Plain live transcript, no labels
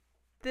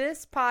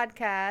This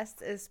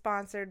podcast is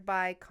sponsored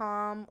by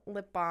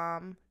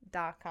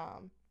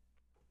CalmLipBalm.com.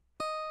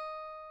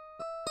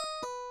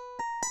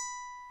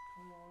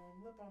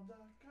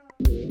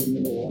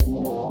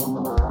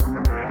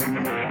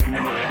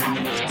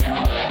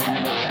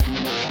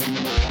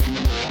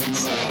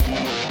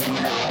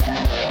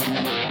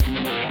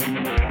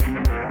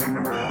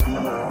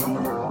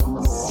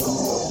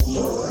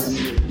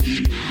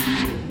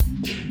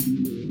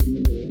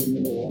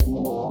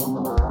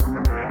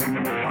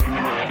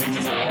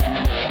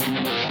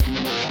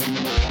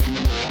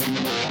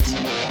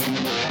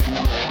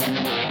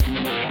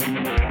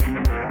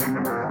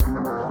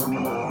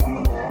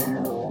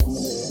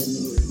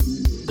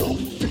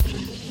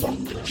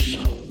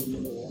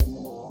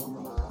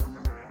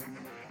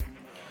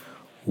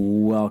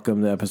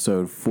 Welcome to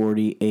episode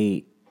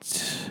 48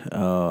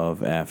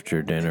 of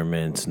After Dinner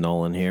Mints.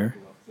 Nolan here.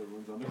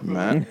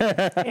 Matt?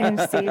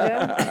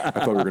 Anastasia. I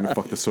thought we were going to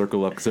fuck the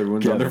circle up because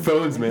everyone's on their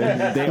phones,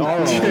 man. They are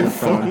on their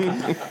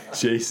phone.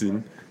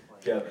 Jason.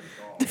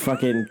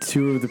 Fucking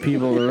two of the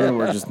people in the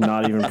room are just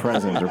not even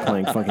present. They're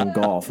playing fucking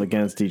golf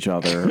against each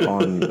other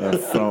on their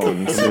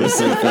phones.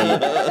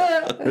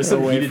 There's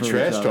some away heated from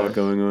trash each other. talk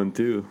going on,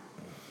 too.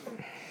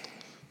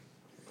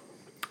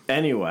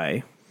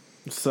 Anyway,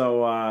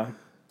 so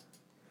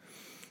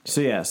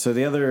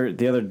the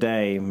other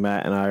day,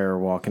 Matt and I are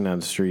walking down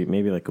the street,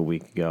 maybe like a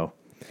week ago.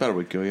 About a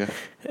week ago, yeah.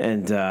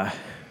 And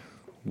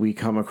we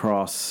come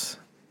across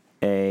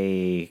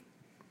I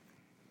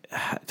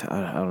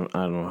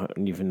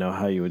don't even know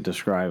how you would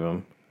describe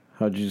him.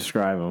 How'd you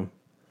describe him?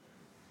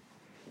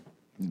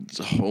 It's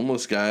a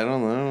homeless guy. I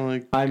don't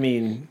know. I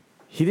mean,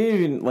 he didn't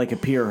even like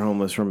appear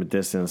homeless from a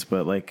distance,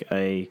 but like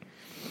a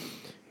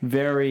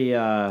very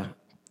Down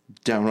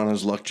on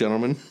his luck,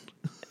 gentleman.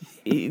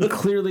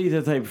 clearly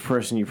the type of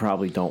person you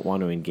probably don't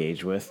want to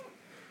engage with.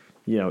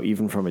 You know,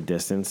 even from a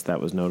distance,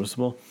 that was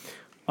noticeable.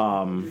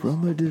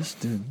 From a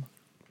distance.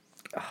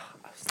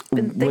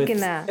 Been thinking with,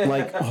 that.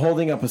 like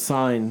holding up a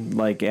sign,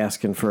 like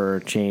asking for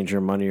change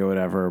or money or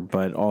whatever,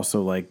 but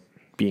also like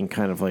being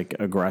kind of like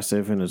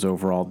aggressive in his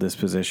overall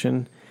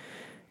disposition,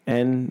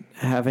 and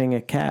having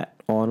a cat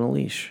on a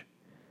leash.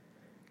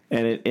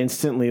 And it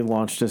instantly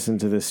launched us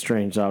into this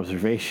strange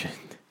observation.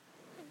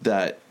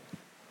 That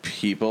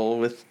people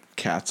with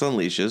cats on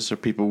leashes, or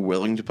people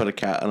willing to put a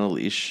cat on a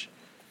leash,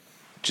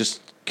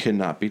 just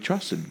cannot be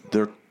trusted.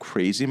 They're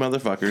crazy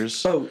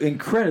motherfuckers. Oh,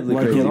 incredibly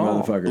Like crazy it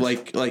all.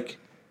 motherfuckers.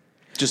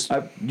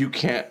 You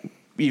can't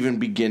even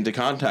begin to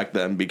contact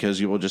them because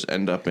you will just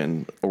end up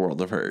in a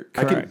world of hurt.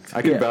 I can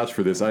Yeah. vouch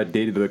for this. I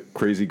dated a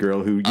crazy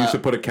girl who used to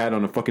put a cat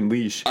on a fucking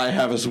leash. I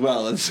have as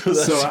well, and so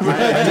that's So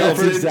That's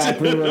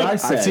exactly what I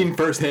said. I've seen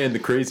firsthand the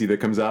crazy that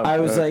comes out. I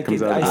was like,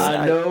 comes out of that.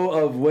 I know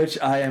of which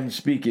I am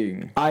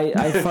speaking.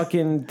 I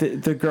fucking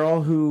the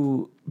girl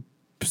who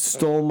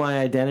stole my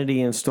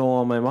identity and stole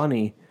all my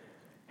money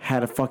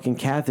had a fucking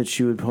cat that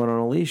she would put on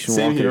a leash and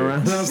Same walking here.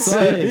 around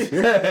outside.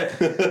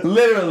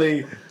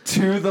 Literally,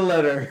 to the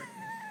letter.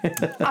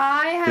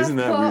 I have Isn't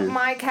that put weird?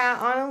 my cat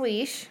on a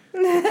leash.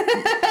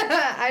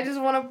 I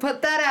just want to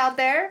put that out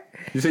there.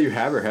 You say you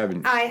have or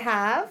haven't? I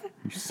have.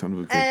 You son of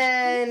a bitch.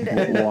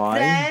 And Why?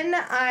 then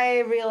I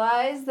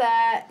realized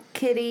that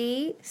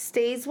Kitty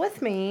stays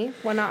with me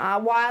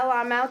while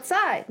I'm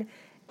outside.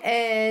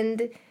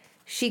 And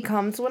she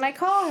comes when I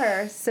call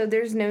her, so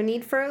there's no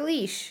need for a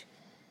leash.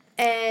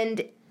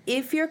 And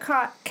if your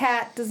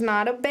cat does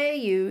not obey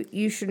you,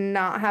 you should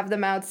not have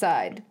them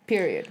outside,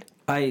 period.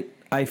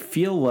 I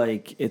feel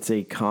like it's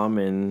a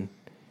common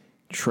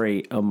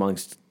trait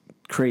amongst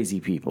crazy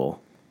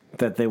people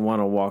that they want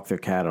to walk their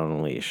cat on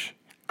a leash.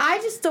 I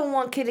just don't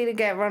want Kitty to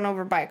get run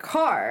over by a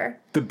car.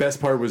 The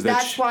best part was that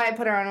That's why I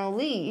put her on a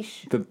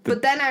leash.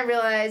 But then I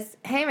realized,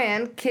 hey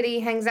man, Kitty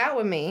hangs out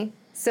with me.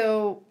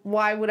 So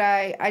why would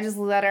I just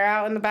let her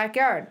out in the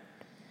backyard?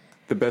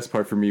 the best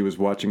part for me was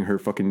watching her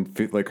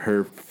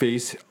her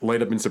face light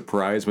up in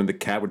surprise when the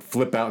cat would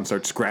flip out and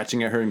start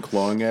scratching at her and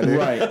clawing at her.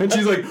 Right. And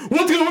she's like,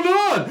 "What's going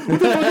on? What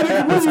the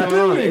fuck are you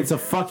doing?" It's a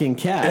fucking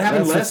cat. It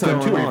happened That's last what's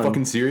time too. going Are you on.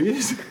 fucking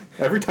serious?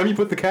 Every time you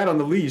put the cat on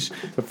the leash,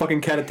 the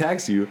fucking cat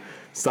attacks you.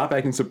 Stop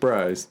acting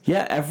surprised.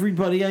 Yeah,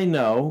 everybody I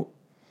know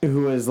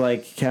who has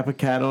like kept a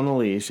cat on a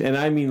leash, and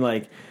I mean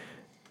like,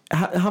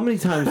 how many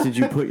times did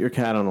you put your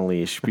cat on a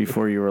leash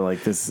before you were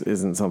like, this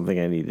isn't something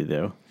I need to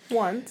do?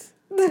 Once.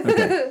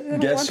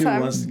 Guess who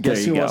time. wants? There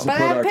Guess you who go. wants to But I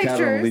put have our cat on a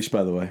pictures. leash?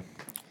 By the way,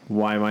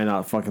 Why am I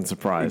not fucking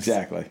surprised?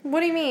 exactly. What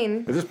do you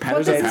mean? There's a What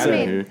pattern does this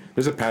mean? here.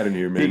 There's a pattern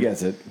here, man. He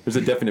gets it. There's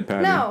a definite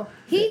pattern. No,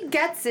 he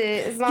gets it.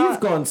 It's You've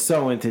not. gone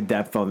so into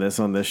depth on this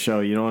show.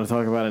 You don't want to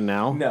talk about it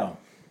now? No.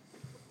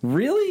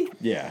 Really?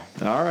 Yeah.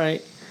 All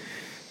right.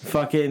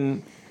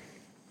 Fucking.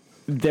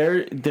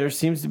 There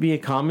seems to be a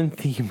common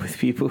theme with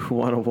people who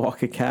want to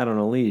walk a cat on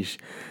a leash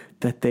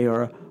that they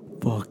are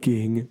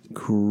fucking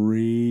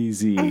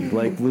crazy.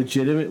 Like,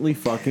 legitimately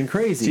fucking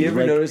crazy. Do you ever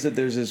Like, notice that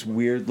there's this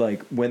weird,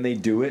 like, when they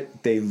do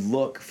it, they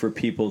look for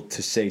people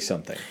to say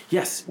something?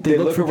 Yes, They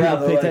look look for people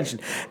around, to they're pay like, attention,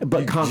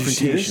 but "Did you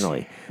see this?"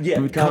 confrontationally. Yeah,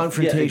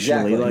 But yeah,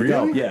 exactly. like, Really?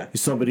 oh, Yeah.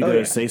 is somebody Oh, going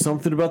to yeah. say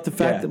something about the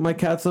fact Yeah. that my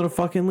cat's on a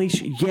fucking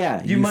leash?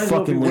 Yeah, You might as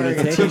well be fucking wearing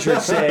a lunatic.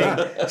 t-shirt saying,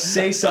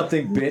 "Say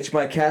something, bitch.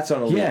 My cat's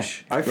on a Yeah,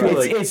 leash." I feel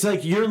like it's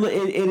like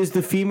it is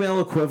the female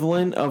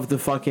equivalent of the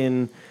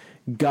fucking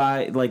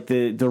guy, like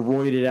the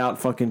roided out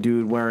fucking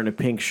dude wearing a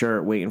pink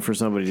shirt waiting for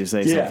somebody to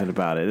say Yeah. something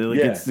about it. Like,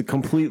 Yeah. it's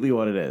completely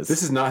what it is.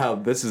 this is not how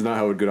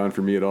it would go down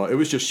for me at all. It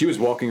was just she was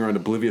walking around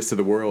oblivious to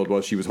the world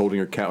while she was holding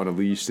her cat on a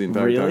leash the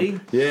entire Really?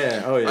 time.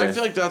 Yeah. Oh yeah. I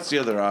feel like that's the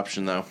other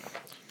option, though.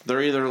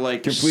 They're either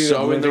like Completely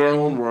so in their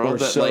oblivion own world or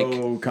that so like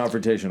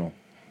confrontational.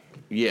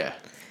 yeah.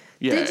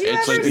 Did you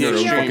it's ever like the see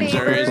our extremes.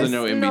 There is neighbors?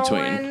 no in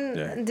between.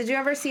 Nolan? Did you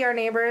ever see our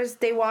neighbors?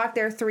 They walk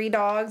their 3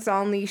 dogs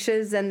on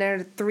leashes and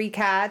their 3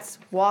 cats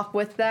walk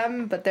with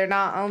them, but they're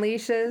not on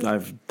leashes.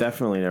 I've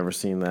definitely never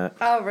seen that.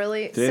 Oh,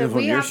 really? Do they live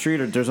on your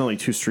street, or there's only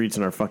 2 streets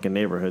in our fucking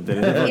neighborhood? They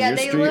live on Yeah, your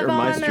they street live or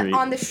my street?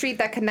 on the street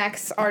that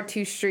connects our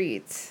 2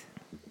 streets.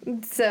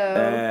 So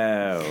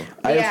Oh,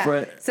 I have yeah,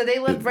 friend- so they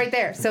live right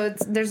there. So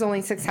there's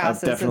only 6 I've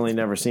houses. definitely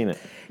It's- never seen it.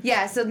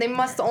 Yeah, so they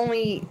must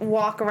only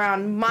walk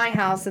around my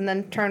house and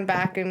then turn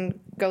back and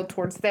go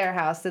towards their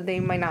house. So they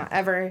might not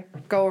ever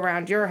go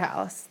around your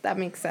house. That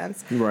makes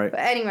sense. Right. But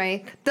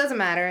anyway, doesn't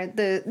matter.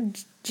 The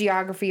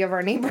geography of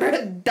our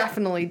neighborhood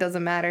definitely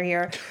doesn't matter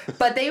here.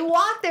 But they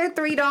walk their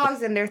 3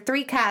 dogs and their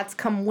 3 cats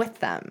come with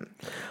them.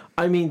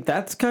 I mean,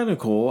 that's kind of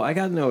cool. I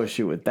got no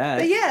issue with that.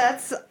 But yeah,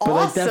 that's But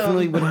awesome. I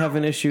definitely would have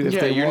an issue if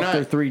Yeah, they you're walked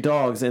their not- 3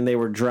 dogs and they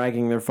were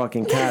dragging their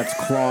fucking cats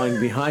clawing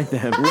behind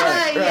them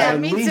Yeah,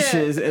 on me too.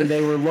 leashes, and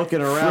they were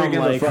looking around Freaking the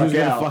like, fuck who's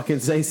out. gonna fucking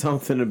say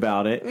something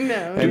about it? No.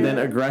 And then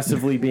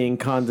aggressively being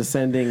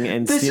condescending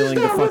and This is stealing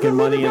the not what fucking the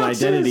money litter and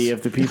box identity is.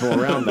 of the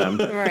people around them.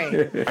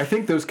 Right. I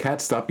think those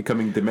cats stop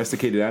becoming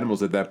domesticated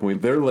animals at that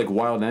point. They're like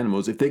wild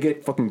animals. If they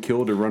get fucking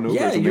killed or run over, or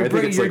Yeah, something, I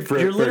think it's like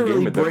fair literally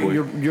game at that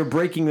point. you're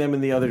breaking them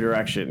in the other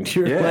direction.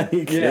 You're Yeah,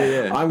 like,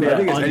 yeah. I'm Yeah, I gonna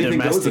think it's anything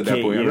goes at that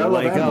undomesticate point. I you. mean, I love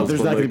Like, oh, animals, there's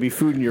but not gonna like- be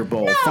food in your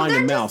bowl. Find a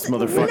they're mouse, just-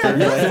 motherfucker.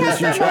 No, those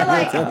cats You're are more trying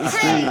like, to-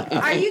 hey,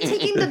 are you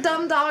taking the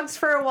dumb dogs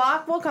for a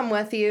walk? We'll come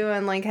with you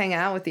and like hang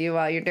out with you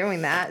while you're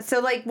doing that.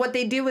 So like what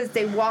they do is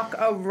they walk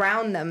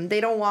around them.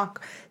 They don't walk.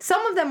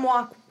 Some of them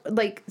walk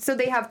like, so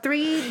they have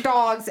 3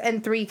 dogs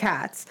and 3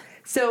 cats.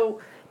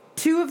 So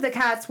 2 of the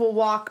cats will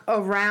walk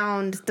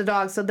around the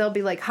dogs. So they'll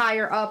be like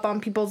higher up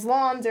on people's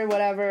lawns or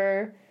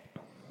whatever.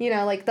 You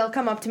know, like they'll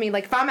come up to me.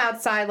 Like if I'm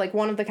outside, like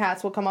one of the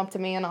cats will come up to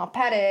me and I'll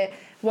pet it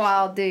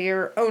while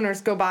their owners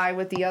go by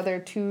with the other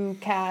 2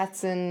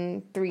 cats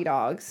and 3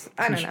 dogs.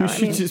 I don't know. You I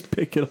should mean, just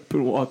pick it up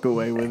and walk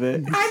away with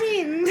it. I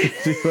mean,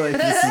 Just like,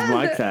 this is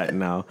my cat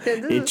now.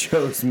 It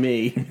chose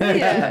me.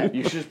 yeah.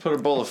 You should just put a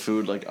bowl of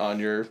food like on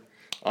your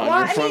Well,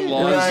 I front mean-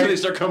 lawn, so Right. they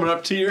start coming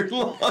up to your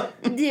lawn.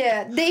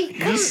 Yeah, they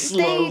come, Just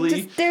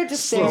slowly, they're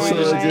just there slowly,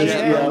 just anyway.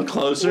 getting Yeah. them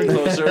closer and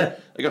closer,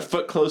 like a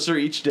foot closer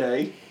each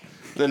day.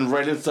 Then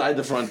right inside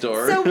the front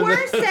door. So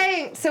we're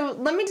saying, so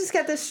let me just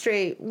get this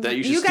straight. That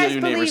you should steal guys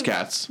your neighbor's believe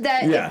cats.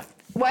 That Yeah.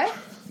 what?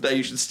 that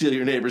you should steal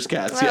your neighbor's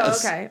cats. Oh,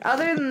 Yes. okay.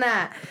 Other than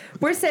that,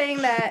 we're saying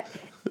that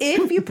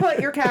if you put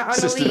your cat on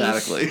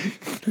Systematically, a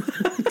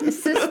leash,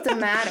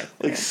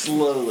 systematically. like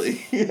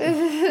slowly.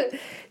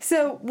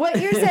 So what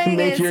you're saying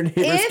Make is, your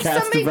neighbor's if cats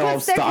somebody develop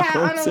puts their cat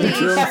on a Stockholm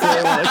syndrome, leash,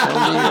 so when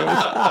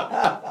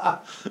I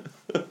come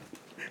to you.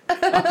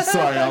 I'm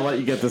sorry, I'll let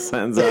you get the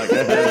sentence out.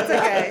 Go ahead. it's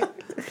okay.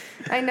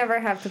 I never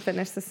have to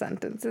finish the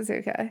sentence. It's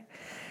okay.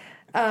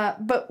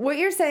 But what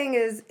you're saying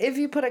is, if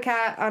you put a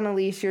cat on a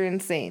leash, you're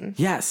insane.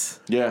 Yes.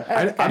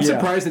 Yeah. I'm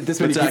surprised that this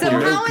many Exactly.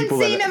 people So know how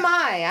people insane that. am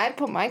I? I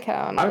put my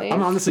cat on a leash.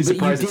 I'm honestly But you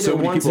surprised did that so it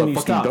many once people and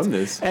have you fucking stopped. done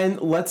this. And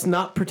let's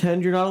not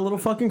pretend you're not a little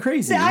fucking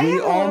crazy. I We am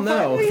a all little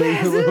know fucking-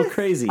 that you're a little yes.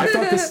 crazy. I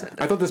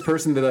thought this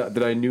person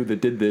that I knew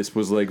that did this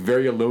was like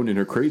very alone in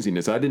her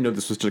craziness. I didn't know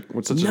this was such a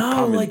No,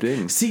 common like,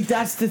 thing. see,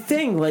 that's the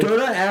thing. Like, Go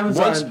to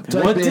Amazon.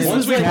 type in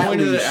Once we cat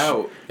pointed leash. it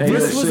out, And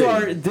this you'll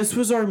was see. this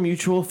was our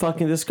mutual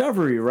fucking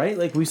discovery, right?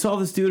 Like, we saw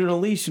this dude on a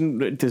leash, and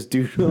this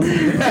dude. I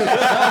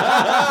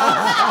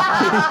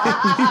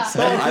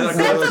don't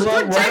know.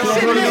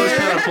 protection One of those there.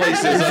 kind of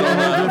places. It's I a don't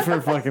know. whole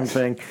different fucking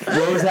thing.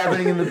 What was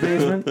happening in the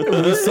basement?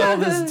 We saw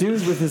this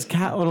dude with his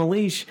cat on a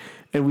leash,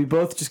 and we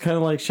both just kind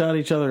of like shot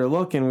each other a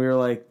look, and we were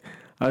like,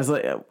 I was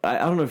like, I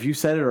don't know if you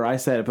said it or I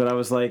said it, but I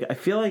was like, I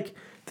feel like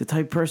the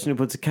type of person who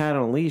puts a cat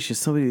on a leash is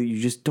somebody that you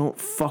just don't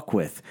fuck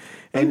with.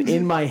 And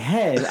in my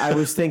head, I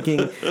was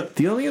thinking,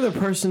 the only other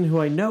person who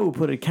I know who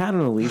put a cat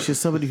on a leash is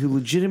somebody who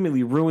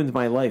legitimately ruined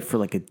my life for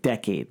like a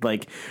decade.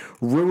 Like,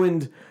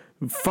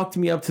 fucked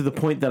me up to the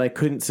point that I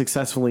couldn't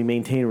successfully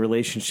maintain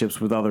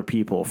relationships with other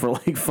people for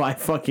like 5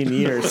 fucking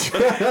years.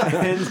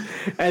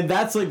 and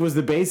that's like was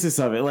the basis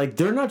of it. Like,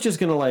 they're not just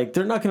gonna like,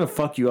 they're not gonna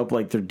fuck you up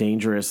like they're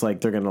dangerous,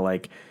 like they're gonna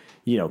like,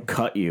 you know,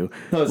 cut you.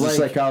 No, it's like, a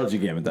psychology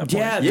game at that point.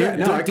 yeah, Yeah,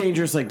 they're no, I-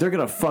 dangerous. Like, they're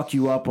gonna fuck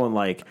you up on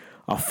like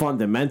a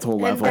fundamental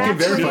And level.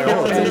 that's verify what you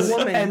all know of as this. a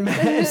woman. And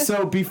Matt,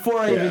 so before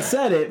I even Yeah.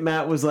 said it,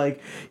 Matt was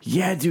like,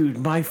 "Yeah, dude,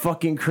 my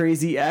fucking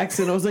crazy ex,"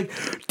 and I was like,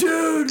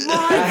 "Dude,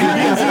 my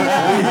crazy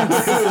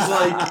ex." It was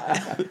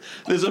like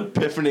this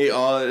epiphany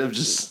all of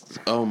just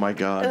oh my It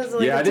god. was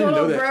like Yeah, a I didn't know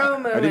total that. bro I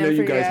moment didn't know you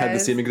for guys had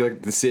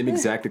the same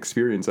exact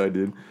experience I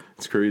did.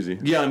 It's crazy.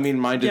 Yeah, I mean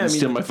mine didn't Yeah, I mean-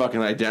 steal my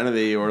fucking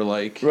identity or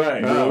like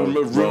Right.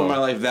 ruin my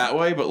life that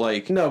way, but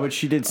like No, but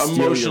she did steal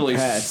emotionally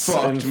your pets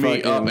fucked and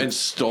me up fucking- and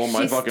stole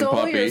my She fucking stole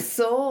puppy. your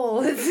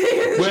soul. Wait, she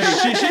stole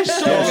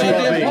the she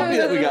goddamn puppy. puppy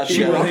that we got She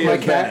together. rocked Rocked my is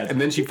cat, bad. and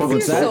then she fucking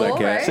It's your stole that soul,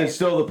 cat. right? Said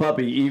stole the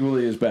puppy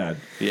equally as bad.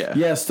 Yeah.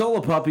 Yeah, stole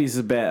a puppy's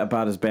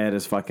about as bad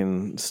as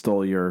fucking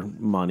stole your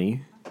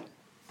money.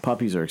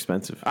 Puppies are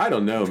expensive. I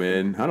don't know,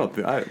 man. I don't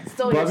think.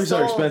 Stole your Puppies soul.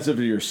 are expensive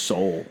to your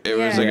soul. It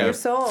was Yeah, like your a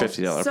soul.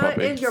 $50 So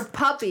puppy. Your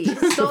puppy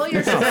stole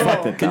your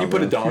soul. Can you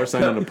put a dollar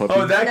sign on a puppy?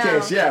 Oh, in that No.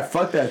 case, yeah,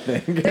 fuck that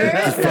thing.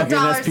 There is a Fucking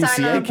dollar sign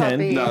SPCA, on a Ken.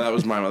 puppy. No, that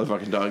was my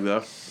motherfucking dog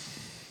though.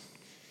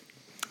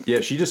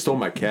 Yeah, she just stole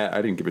my cat.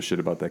 I didn't give a shit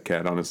about that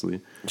cat,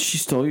 honestly. She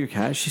stole your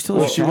cat. She stole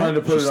Well, your she cat. wanted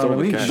to put She it on stole a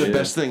the leash. cat, The yeah.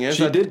 best thing is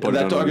She that, did put it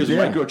that on dog the is leash.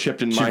 Yeah.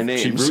 microchipped in She- my she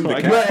name. ruined So the I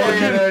cat. could Right,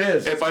 fucking- yeah, there it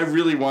is. If I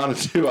really wanted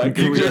to, I could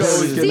could just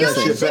always get Steal that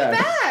that shit shit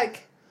back.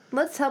 back.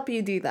 Let's help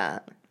you do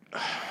that.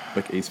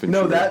 Like Ace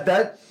Ventura. No,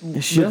 that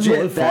She doesn't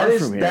live far that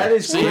is from here. that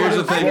is See, here's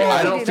the court of thing. law.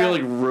 I do don't feel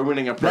that. like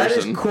ruining a That is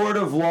person. court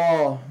of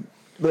law.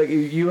 Like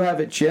if you have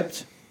it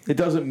chipped, it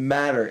doesn't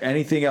matter.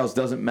 Anything else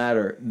doesn't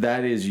matter.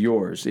 That is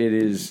yours. It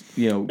is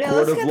Yeah, court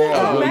let's of get law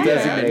that will back.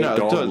 designate No,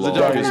 Dog the law.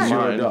 dog is is your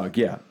mine. dog.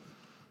 Yeah,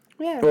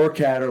 Yeah. or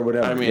cat or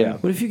whatever. I mean, yeah.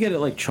 What if you get it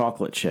like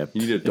chocolate chipped?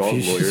 You need a If dog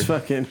you lawyer. Just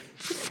fucking,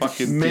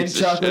 Fucking mint piece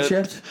of chocolate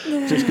shit.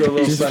 chipped. Just go a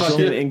little just special.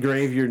 fucking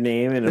engrave your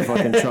name in a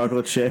fucking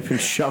chocolate chip and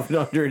shove it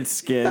under its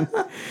skin.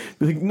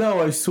 Be like,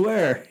 no, I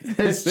swear. It's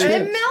And it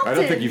chipped. melted. I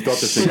don't think you've thought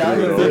this thing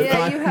Chocolate. through at all.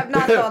 Yeah, you have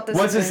not thought this.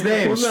 What's his through.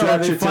 name? Well, no,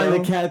 they Stracciatella? find the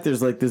cat.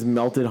 There's like this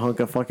melted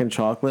hunk of fucking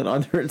chocolate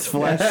under its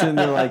flesh, and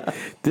they're like,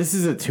 "This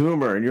is a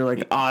tumor," and you're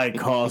like, "I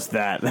caused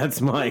that. That's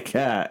my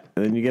cat,"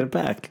 and then you get it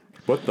back.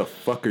 What the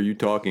fuck are you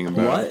talking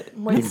about?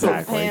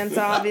 Wasted pants,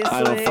 obviously.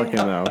 I don't fucking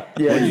know.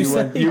 Yeah, you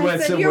went. You I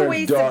went said you're somewhere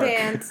wasted dark.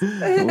 pants. A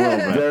little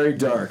bit. Very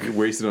dark.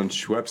 Wasted on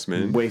Schweppes,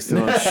 man. Wasted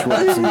on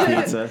Schweppes and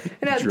pizza.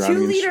 No, Drowning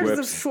 2 in liters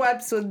of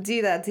Schweppes. Schweppes would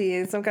do that to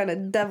you. Some kind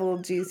of devil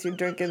juice you're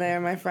drinking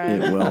there, my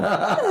friend. It will.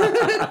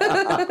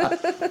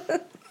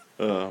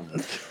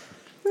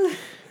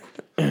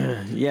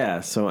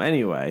 Yeah. So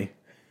anyway,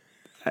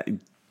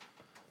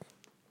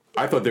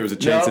 I thought there was a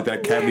chance No.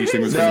 that cat leash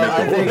thing was No, going to I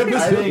make the whole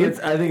think,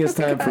 episode. I think it's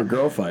time for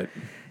girl fight.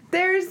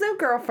 There's no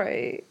girl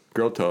fight.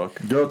 Girl talk.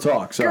 Girl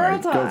talk. Sorry,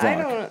 Girl talk.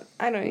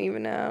 I don't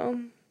even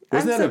know.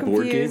 Wasn't I'm that so a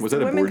board game? confused. Was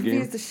that a Women board game?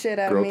 confuse the shit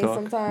out Girl of me talk.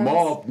 sometimes.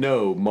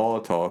 Mall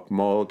talk.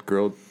 Mall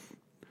girl.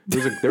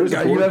 There was a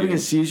Are board you having game. a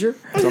seizure?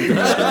 Something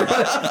like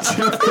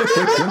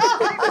that.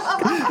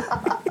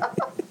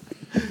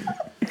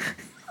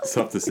 It's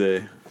tough to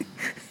say.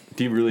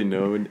 Do you really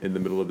know in the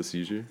middle of the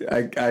seizure?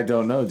 I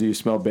don't know. Do you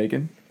smell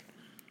bacon?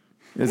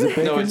 Is it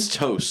bacon? No, it's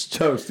toast.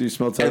 toast. Do you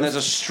smell toast? And that's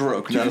a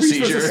stroke, not a You're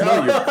supposed to seizure.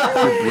 smell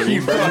your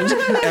You fucked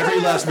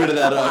every last bit of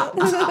that up.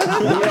 we're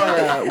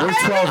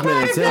 12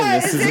 minutes in.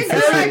 This is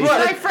officially.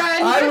 my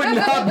friend. I would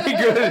not be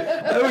good.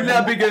 I would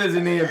not be good as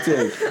an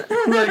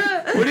EMT.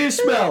 Like, what do you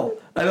smell?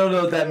 I don't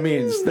know what that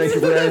means. Thank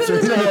you for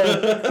answering. No,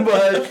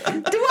 but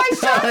Do I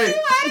show you?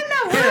 I don't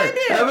know what I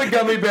here, have do. a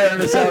gummy bear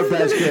and a Sour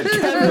Patch Kid.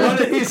 One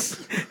of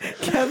these.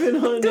 Kevin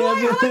on I hug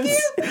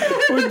ambulance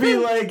would be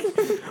like,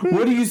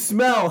 "What do you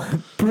smell?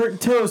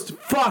 Burnt toast.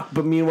 Fuck!"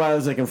 But meanwhile, I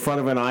was like in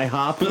front of an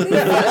IHOP.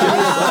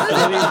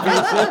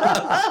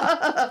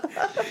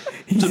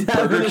 He's Burger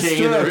having a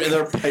King and stroke.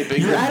 they're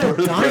piping. You're out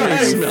of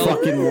time, you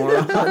fucking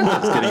moron.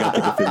 Just getting out the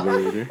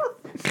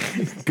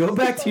defibrillator. Go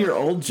back to your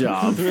old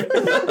job. Who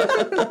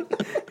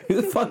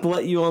the fuck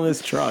let you on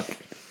this truck?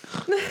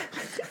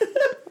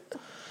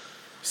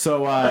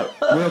 So,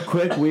 real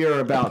quick, we are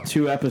about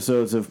 2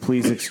 episodes of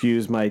Please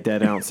Excuse My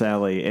Dead Aunt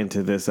Sally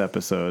into this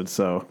episode.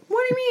 So,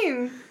 What do you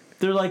mean?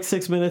 they're like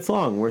 6 minutes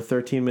long. We're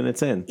 13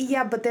 minutes in.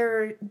 Yeah, but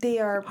they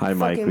are Hi,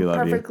 Mike, fucking we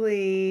love you.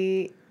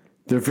 perfectly.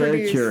 They're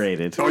very Produced.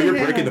 curated. Oh, you're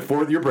breaking the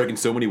fourth. You're breaking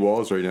so many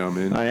walls right now,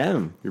 man. I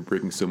am. You're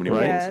breaking so many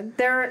Right. Yeah, walls.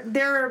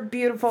 they're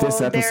beautiful.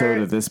 This episode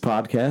They're- of this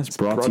podcast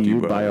brought to you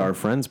by our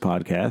friends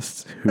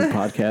podcast, who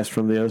podcast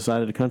from the other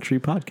side of the country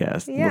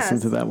podcast. Yes. Listen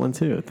to that one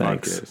too.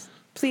 Thanks. Podcast.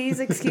 Please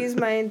excuse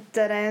my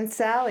dead Aunt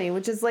Sally,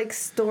 which is like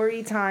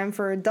story time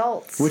for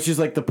adults. Which is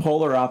like the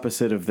polar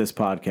opposite of this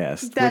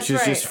podcast, That's which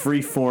is right. just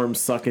free form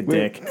suck a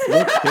dick. It's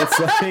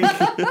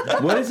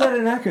like What is that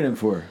an acronym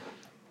for?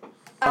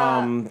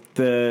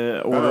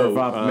 the order of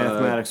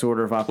mathematics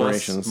order of Plus,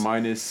 operations.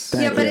 minus.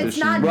 yeah, but it's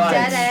not Right.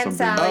 dead Aunt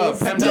Sally. Oh,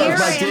 It's PEMDAS. dear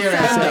My Aunt dear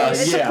Aunt Sally. Sally,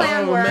 It's yeah. a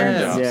plan word.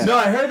 Yeah. No,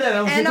 I heard that.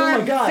 I was And like, oh our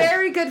my god.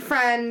 very good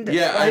friend.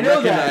 Yeah, I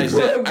know that. recognized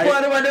it.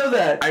 Why do I know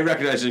that? I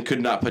recognized and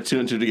could not put 2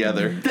 and 2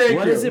 together. Thank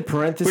What you. is it?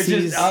 Parentheses. Which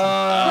is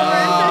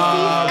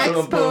Parentheses,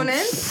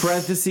 exponents.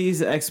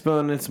 parentheses,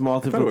 exponents,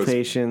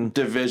 multiplication,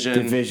 Division.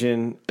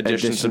 division,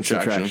 addition,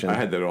 subtraction. I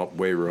had that all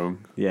way wrong.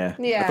 Yeah.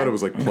 Yeah. I thought it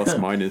was like plus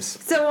minus.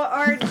 So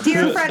our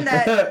dear friend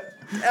that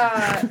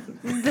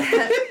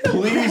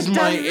Please,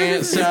 my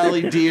Aunt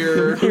Sally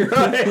dear.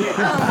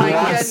 Oh my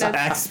goodness.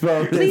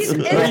 Exponents. Please, Are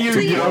it's you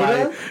please.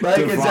 Yoda? Like,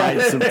 is Divide,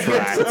 that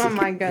subtract. Oh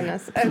my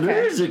goodness. Okay.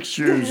 There's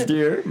extras,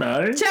 dear.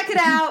 Nice. Check it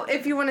out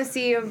if you want to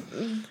see a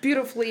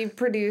beautifully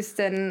produced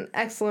and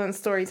excellent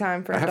story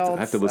time for I have to- I adults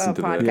have to listen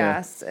to that.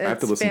 podcast. I have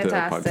to It's listen to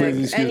that fantastic. podcast.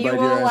 Please excuse And you my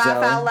will dear laugh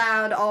Sally. out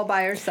loud all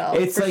by yourself.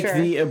 It's for like sure.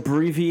 the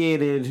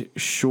abbreviated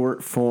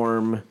short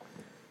form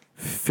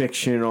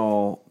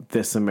fictional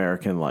This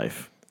American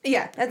Life.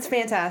 Yeah, that's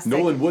fantastic.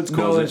 Nolan Woods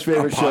calls Nolan's it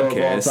favorite a show of all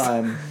podcast.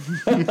 time.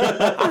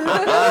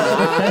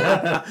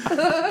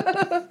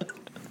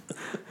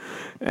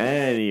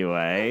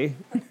 Anyway,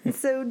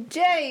 So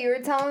Jay, you were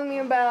telling me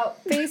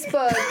about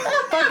Facebook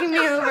fucking me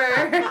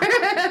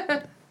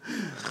over.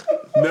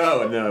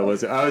 No, it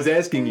wasn't. I was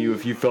asking you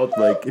if you felt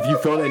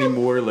any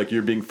more like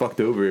you're being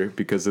fucked over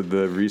because of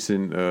the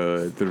recent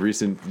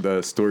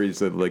stories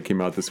that like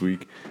came out this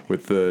week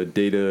with the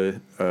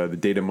data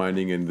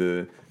mining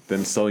and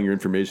them selling your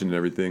information and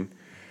everything.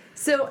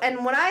 So,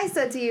 and what I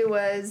said to you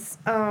was,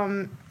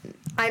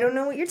 I don't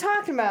know what you're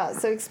talking about.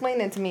 So explain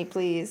it to me,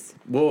 please.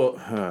 Well,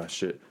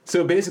 shit.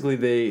 So basically,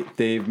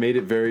 they've made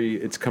it very.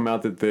 It's come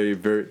out that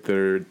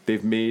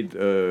they've made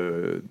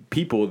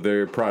people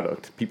their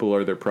product. People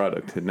are their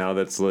product, and now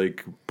that's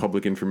like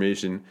public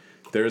information.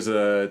 There's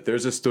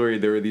a story.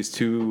 There were these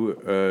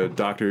two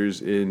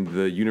doctors in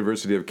the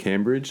University of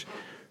Cambridge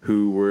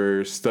who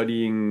were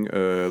studying,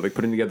 like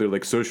putting together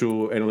like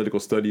social analytical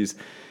studies,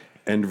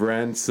 and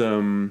ran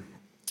some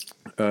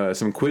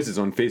quizzes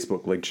on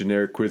Facebook, like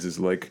generic quizzes,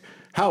 like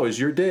how is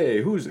your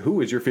day?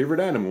 Who is your favorite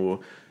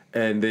animal?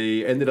 And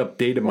they ended up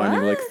data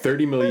mining like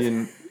 30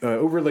 million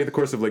over like the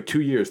course of like 2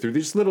 years through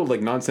these little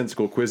like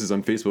nonsensical quizzes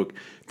on Facebook.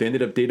 They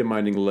ended up data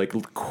mining like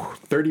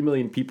 30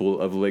 million people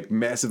of like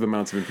massive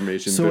amounts of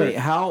information. so wait,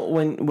 how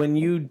when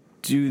you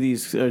do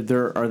these,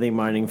 are they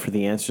mining for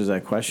the answers to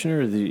that question,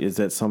 or is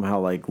that somehow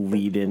like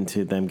lead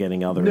into them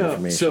getting other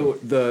information? So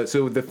the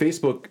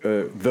Facebook.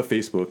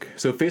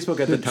 So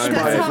Facebook at the time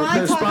That's how I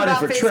they're talk spotting about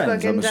for Facebook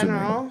trends, I'm in assuming.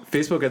 general.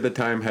 Facebook at the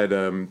time had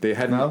they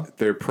had No?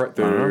 their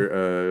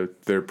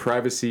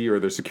privacy or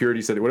their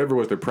security setting, whatever it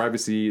was, their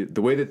privacy,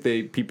 the way that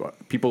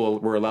people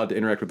were allowed to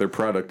interact with their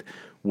product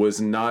was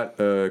not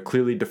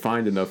clearly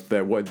defined enough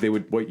that what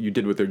you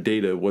did with their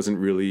data wasn't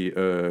really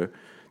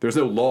there's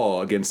no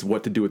law against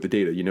what to do with the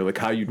data. You know, like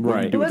what you do It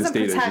with this wasn't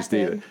data is just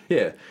data. protected.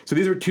 Yeah. So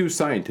these were two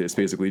scientists,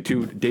 basically,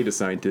 two data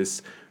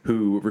scientists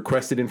who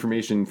requested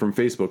information from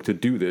Facebook to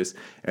do this,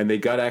 and they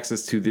got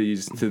access to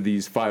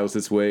these files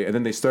this way, and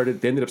then they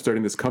ended up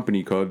starting this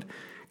company called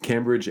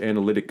Cambridge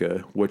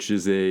Analytica, which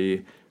is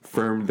a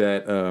firm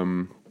that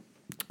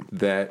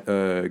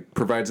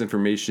provides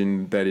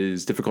information that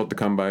is difficult to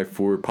come by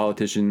for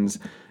politicians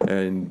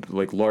and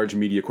like large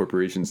media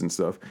corporations and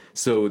stuff.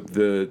 So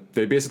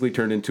they basically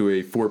turned into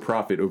a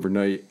for-profit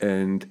overnight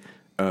and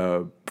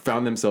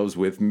found themselves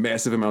with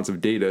massive amounts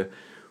of data,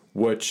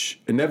 which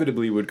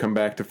inevitably would come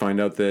back to find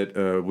out that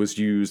was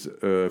used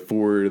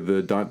for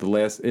the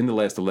last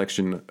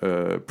election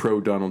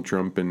pro Donald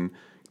Trump, and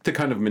to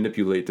kind of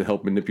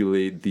help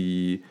manipulate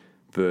the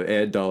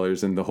ad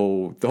dollars and the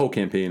whole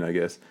campaign, I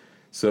guess.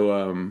 So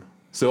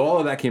all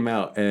of that came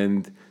out,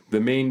 and the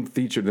main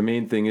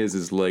thing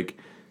is like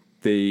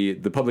the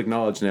public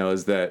knowledge now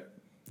is that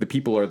the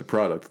people are the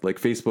product. Like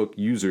Facebook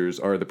users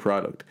are the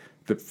product.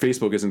 The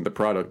Facebook isn't the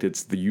product;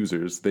 it's the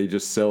users. They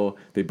just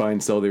buy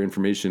and sell their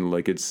information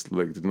like it's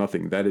like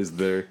nothing. That is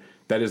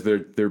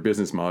their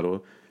business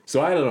model.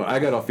 So I don't know. I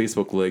got off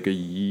Facebook like a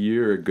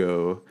year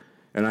ago,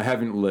 and I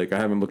haven't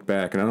looked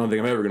back, and I don't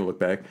think I'm ever gonna look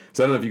back.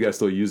 So I don't know if you guys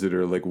still use it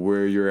or like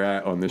where you're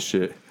at on this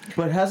shit.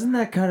 But hasn't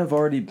that kind of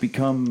already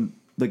become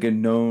like a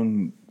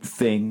known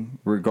thing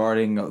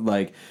regarding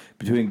like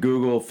between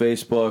Google,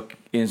 Facebook,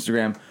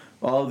 Instagram,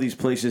 all of these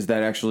places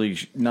that actually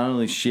not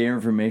only share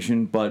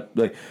information, but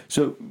like,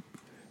 so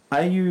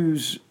I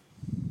use,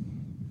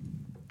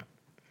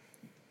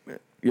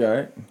 yeah,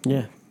 right?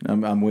 yeah,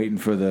 I'm waiting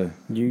for the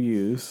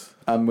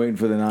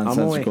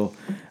nonsensical.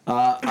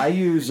 I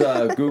use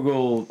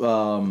Google.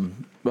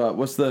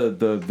 What's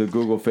the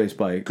Google Face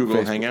bite? Google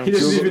Hangouts. He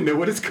doesn't even know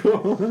what it's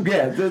called.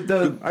 Yeah,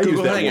 the I use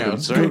Google that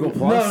Hangouts, one. right? Google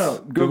Plus.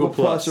 No, Google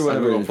Plus or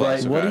whatever Google it is,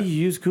 Plus, right? What do Okay.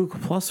 you use Google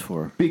Plus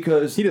for?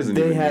 Because He doesn't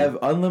they even have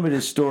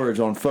unlimited storage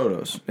on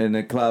photos in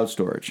the cloud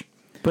storage.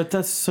 But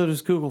so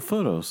does Google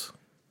Photos.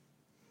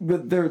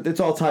 But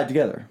it's all tied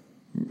together,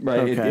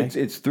 right? Okay.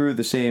 It's through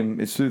the same.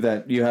 It's through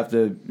that you have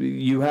a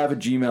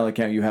Gmail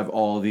account. You have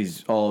all of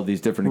these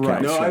different Right.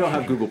 accounts. No, I don't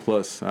have Google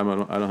Plus. I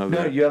don't have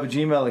No, that. you have a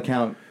Gmail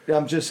account.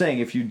 I'm just saying,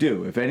 if you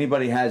do, if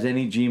anybody has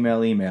any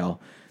Gmail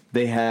email,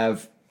 they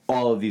have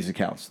all of these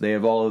accounts. They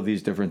have all of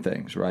these different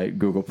things, right?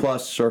 Google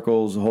Plus,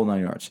 Circles, the whole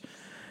 9 yards.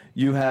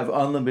 You have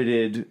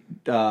unlimited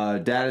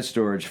data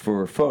storage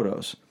for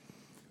photos,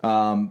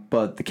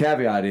 but the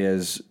caveat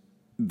is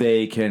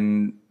they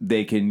can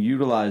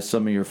utilize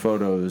some of your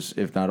photos,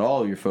 if not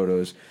all of your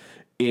photos,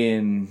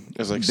 in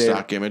As like their-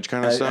 stock image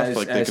kind of stuff.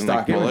 Like they as can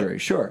stock like pull imagery. it.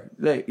 Sure,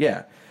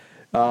 yeah.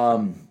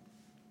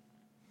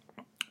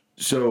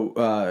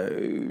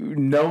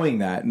 knowing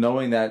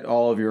that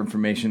all of your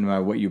information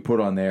about what you put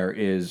on there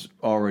is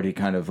already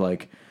kind of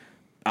like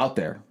out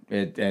there,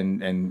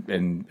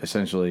 and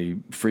essentially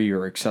free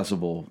or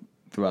accessible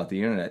throughout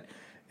the internet,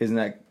 isn't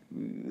that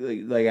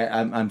like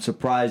I'm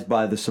surprised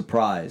by the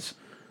surprise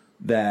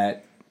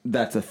that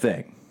that's a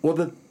thing.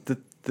 Well,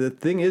 the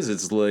thing is,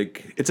 it's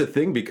like it's a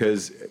thing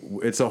because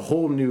it's a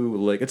whole new,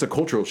 like, it's a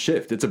cultural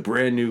shift. It's a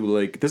brand new,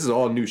 like, this is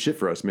all new shit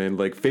for us, man.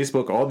 Like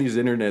Facebook, all these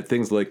internet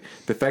things, like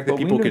the fact that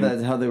people can.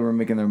 That's how they were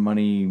making their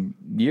money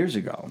years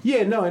ago.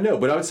 Yeah, no, I know,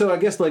 but I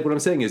guess like what I'm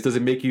saying is, does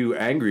it make you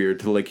angrier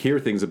to like hear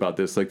things about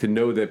this, like to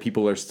know that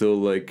people are still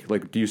like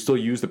do you still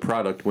use the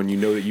product when you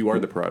know that you are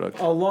the product?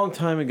 A long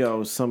time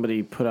ago,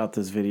 somebody put out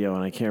this video,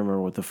 and I can't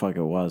remember what the fuck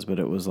it was, but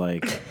it was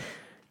like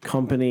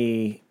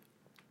company.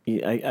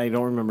 I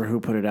don't remember who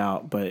put it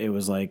out, but it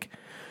was like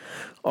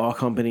all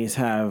companies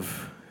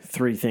have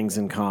three things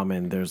in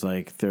common. There's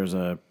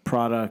a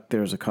product,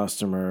 there's a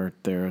customer,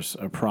 there's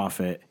a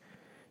profit,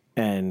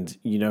 and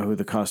you know who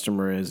the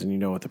customer is and you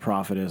know what the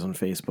profit is on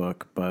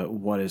Facebook, but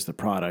what is the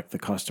product? The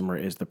customer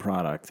is the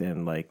product,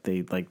 and like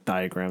they like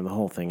diagram the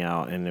whole thing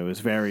out, and it was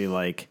very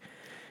like,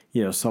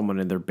 you know, someone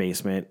in their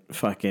basement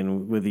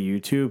fucking with the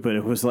YouTube, but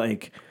it was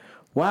like,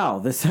 wow,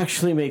 this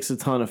actually makes a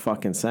ton of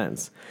fucking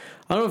sense.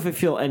 I don't know if I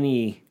feel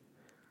any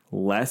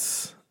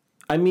less.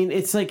 I mean,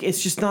 it's like,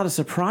 it's just not a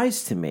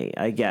surprise to me,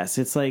 I guess.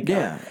 It's like,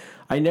 yeah.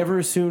 I never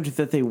assumed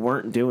that they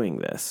weren't doing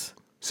this.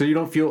 So you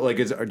don't feel like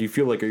do you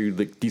feel like, are you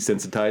like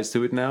desensitized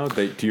to it now,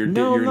 that to your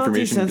No, your I'm not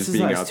information just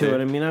being desensitized out to there?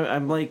 it. I mean,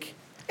 I'm like,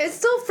 It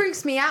still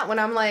freaks me out when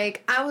I'm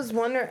like, I was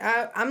wondering,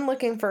 I'm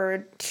looking for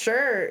a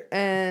shirt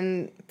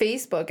and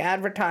Facebook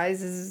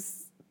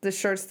advertises the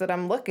shirts that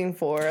I'm looking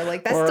for.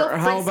 Like, that or still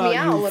how freaks about me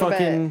out a you little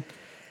fucking bit.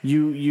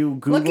 you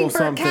Google Looking for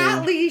something. a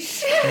cat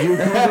leash. You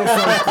Google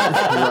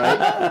something,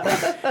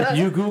 right?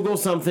 You Google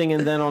something,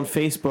 and then on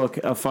Facebook,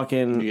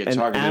 You get an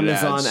targeted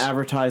Amazon ads.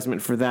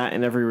 advertisement for that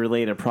and every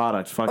related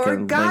product Or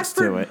fucking God links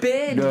to it.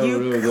 forbid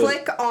you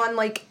click on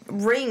like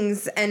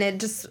rings and it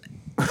just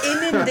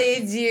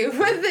inundates you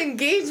with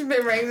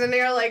engagement rings, and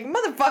you're like,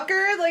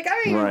 motherfucker, like, I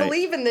don't even Right.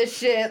 believe in this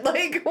shit.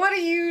 Like, what are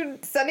you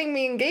sending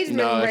me engagement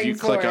No, rings if you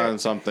for? click on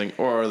something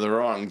or the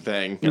wrong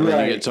thing, and then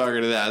Right. you get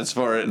targeted ads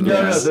for it. No,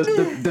 Yes. the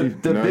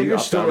No, you bigger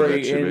opt out of that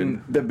story shit, in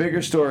man. the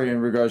bigger story in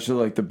regards to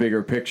like the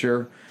bigger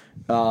picture,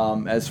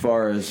 as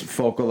far as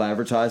focal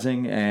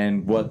advertising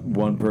and what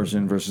one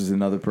person versus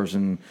another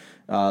person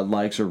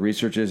likes or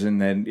researches,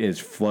 and then is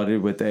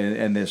flooded with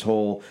and this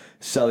whole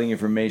selling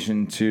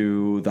information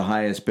to the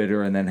highest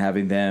bidder, and then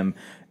having them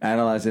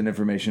analyze that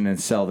information and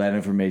sell that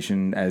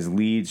information as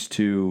leads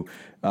to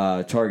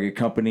target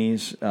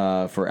companies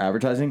for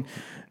advertising.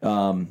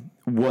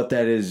 What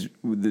that is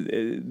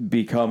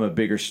become a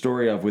bigger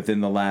story of within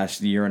the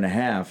last year and a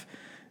half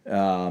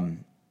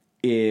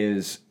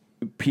is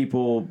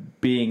people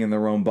being in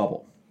their own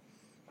bubble,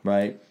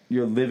 right?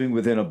 You're living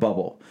within a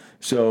bubble.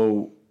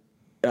 So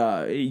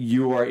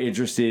you are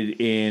interested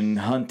in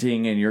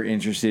hunting, and you're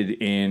interested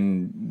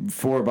in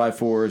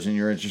 4x4s, and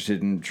you're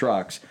interested in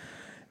trucks.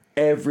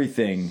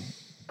 Everything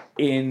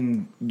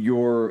in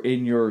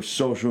your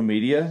social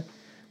media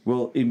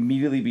will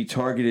immediately be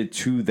targeted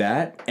to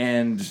that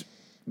and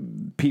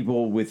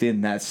people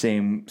within that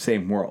same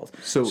world.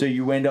 So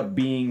you end up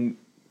being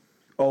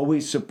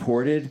always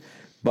supported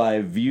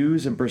by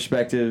views and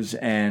perspectives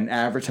and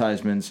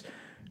advertisements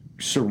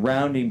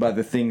surrounding by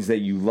the things that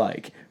you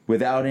like,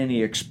 without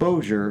any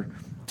exposure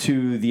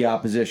to the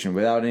opposition,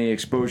 without any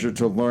exposure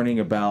to learning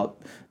about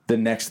the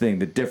next thing,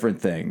 the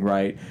different thing,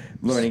 right?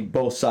 Learning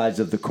both sides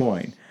of the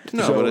coin.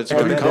 No, So but it's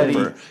about everybody-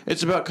 comfort.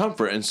 It's about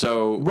comfort, and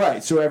so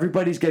Right, so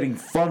everybody's getting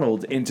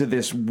funneled into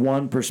this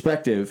one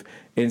perspective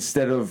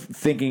instead of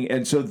thinking,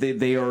 and so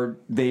they are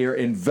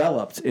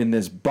enveloped in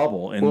this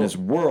bubble, in this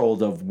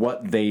world of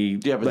what they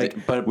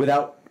but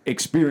without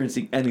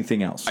experiencing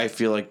anything else. I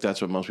feel like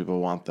that's what most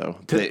people want, though.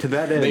 To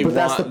that end. they but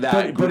that's want the that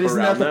but group isn't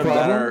that around the them that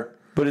problem? are.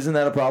 But isn't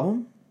that a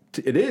problem?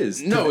 It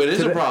is. No, it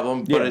is a that-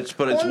 problem, yeah. but it's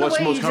Well, what's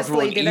the way most you just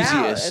comfortable and laid it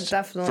out, it easiest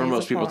definitely for is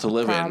most a people to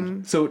live problem.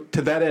 in. So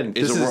to that end,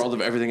 Is this a world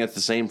of everything that's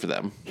the same for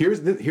them. This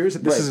Right, is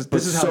but how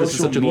this is social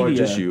such a large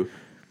media, issue.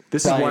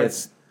 This is By why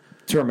its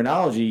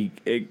terminology,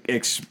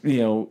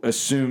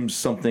 assumes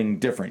something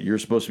different. You're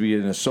supposed to be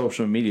in a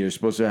social media. You're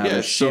supposed to have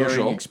a sharing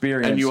social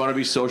experience, and you want to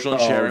be social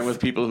and sharing of- with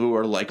people who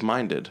are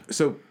like-minded.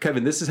 So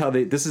Kevin, this is how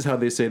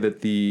they say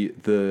that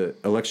the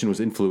election was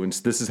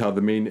influenced. This is how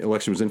the main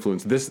election was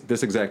influenced.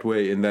 This exact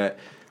way, in that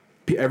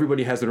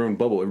everybody has their own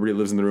bubble. Everybody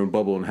lives in their own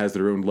bubble and has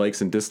their own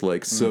likes and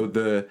dislikes. So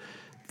the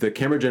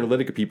Cambridge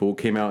Analytica people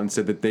came out and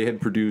said that they had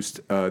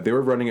produced, they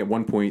were running at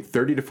one point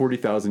 30 to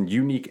 40,000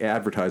 unique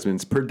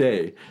advertisements per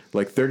day,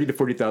 like 30 to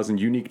 40,000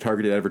 unique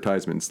targeted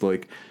advertisements,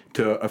 like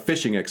to a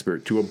fishing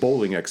expert, to a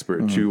bowling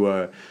expert,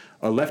 to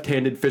a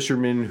left-handed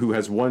fisherman who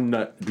has one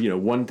nut,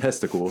 one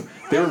testicle.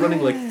 They were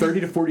running like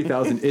 30 to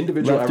 40,000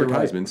 individual Left or right?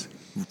 advertisements.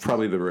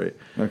 Probably the right.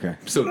 Okay.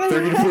 So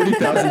 30 to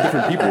 40,000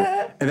 different people,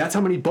 and that's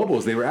how many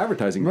bubbles they were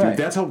advertising. Dude, Right.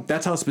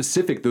 that's how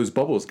specific those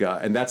bubbles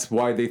got, and that's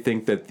why they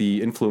think that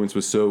the influence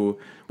was so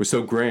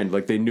grand.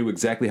 Like they knew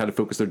exactly how to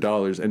focus their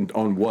dollars and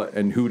on what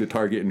and who to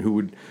target and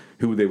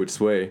who they would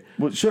sway.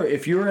 Well, sure.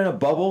 If you're in a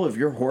bubble, if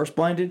you're horse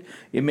blinded,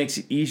 it makes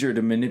it easier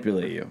to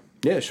manipulate you.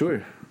 Yeah,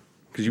 sure.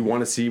 Because you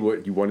want to see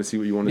what you want to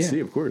Yeah. see,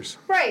 of course.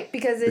 Right,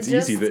 because It's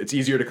just easy. It's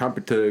easier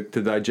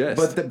to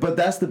digest. But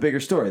that's the bigger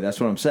story. That's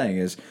what I'm saying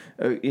is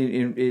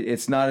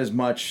it's not as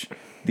much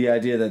the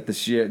idea that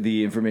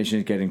the information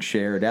is getting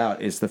shared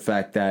out. It's the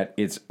fact that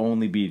it's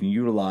only being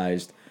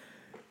utilized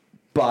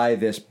by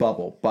this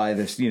bubble, by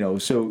this,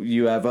 so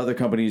you have other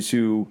companies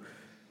who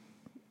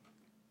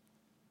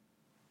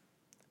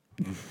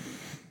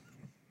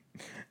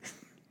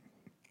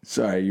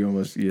sorry, you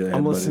almost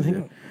I'm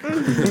listening.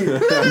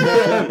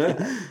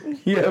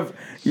 you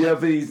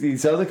have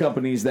these other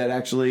companies that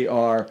actually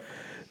are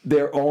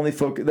they're only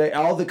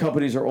all the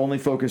companies are only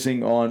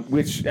focusing on,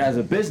 which as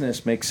a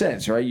business makes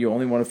sense, right? You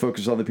only want to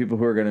focus on the people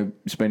who are going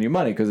to spend your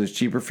money because it's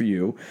cheaper for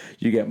you,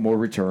 you get more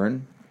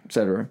return,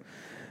 etc.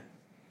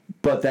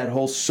 But that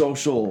whole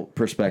social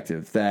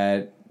perspective,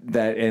 that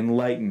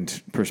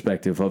enlightened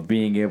perspective of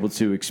being able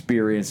to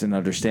experience and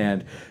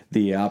understand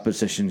the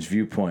opposition's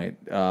viewpoint.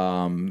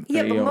 yeah,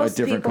 but most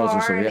people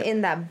aren't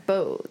in that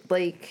boat.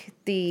 Like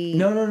the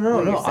No.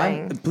 what you're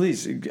saying.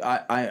 Please,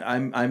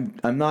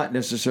 I'm not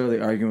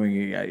necessarily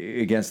arguing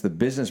against the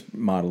business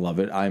model of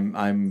it.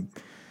 I'm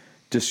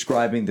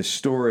describing the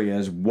story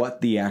as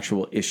what the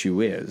actual issue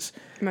is.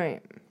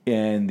 Right.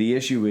 And the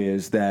issue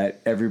is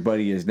that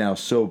everybody is now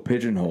so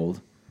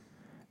pigeonholed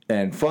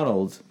and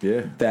funneled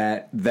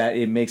that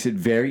it makes it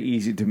very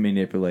easy to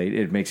manipulate.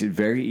 It makes it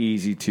very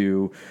easy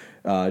to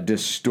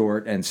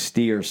distort and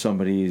steer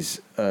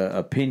somebody's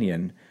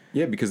opinion.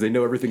 Yeah, because they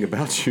know everything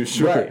about you.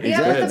 Sure. Right. Yeah,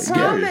 but Exactly. the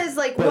problem Yeah. is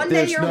like But one day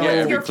there's you're no- with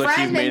every your click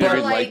friend you've made, and every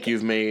you're like like,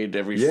 you've made,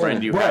 every Yeah.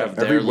 friend you Right. have,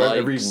 their every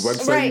likes.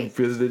 website Right. you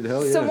visited.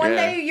 Hell yeah. so one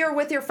Yeah. day you're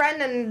with your friend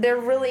and they're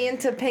really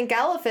into pink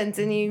elephants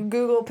and you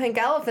Google pink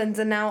elephants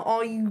and now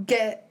all you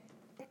get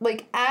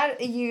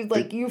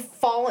you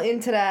fall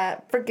into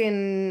that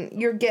freaking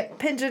you get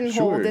pigeonholed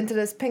Sure. into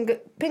this pink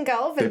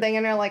elephant thing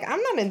and you're like,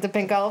 I'm not into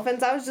pink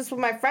elephants. I was just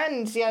with my friend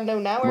and she had no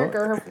network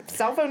or her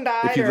cell phone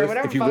died or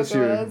whatever if you fuck list it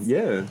your was.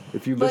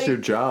 if you list Like- your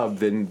job,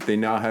 then they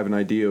now have an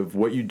idea of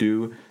what you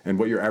do and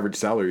what your average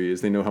salary is.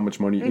 They know how much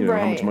money how much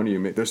Right. money you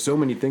make. There's so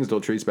many things they'll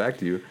trace back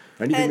to you.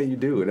 Anything And- that you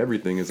do and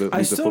everything is a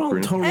I is a still don't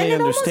footprint. totally And it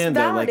almost understand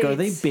that. Like, are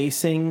they validates-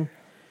 basing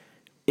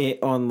it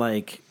on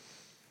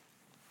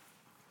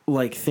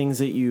like things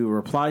that you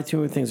reply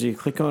to and things that you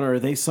click on, or are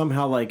they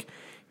somehow like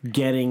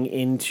getting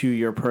into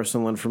your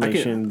personal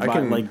information I by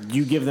can- like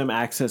you give them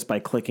access by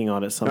clicking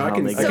on it somehow?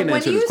 can- they I get- So can when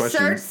answer you this question.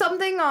 search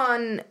something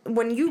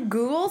when you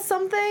Google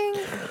something,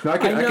 No, I I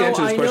can know,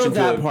 answer this I know question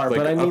that to, part,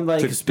 but I mean up to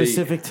like date.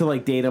 specific to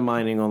like data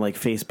mining on like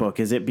Facebook.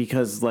 Is it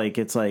because like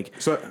it's like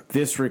So-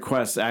 this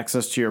requests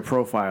access to your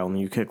profile and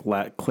you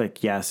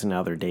click yes and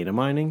now they're data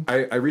mining?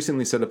 I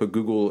recently set up a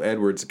Google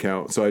AdWords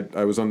account, so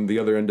I was on the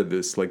other end of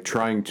this, like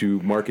trying to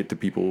market to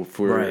people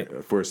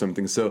for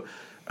something. So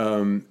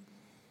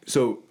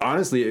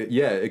honestly,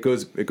 it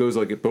goes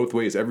like both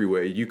ways, every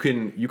way. You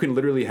can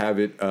literally have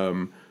it.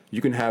 You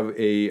can have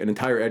an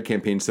entire ad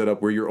campaign set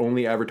up where you're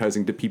only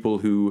advertising to people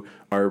who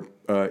are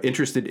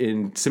interested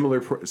in similar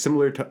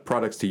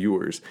products to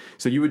yours.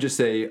 So you would just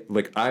say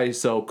like, I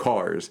sell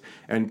cars,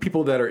 and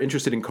people that are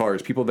interested in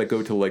cars, people that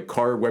go to like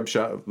car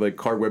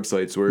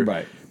websites, or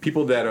Right.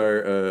 people that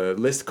are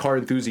list car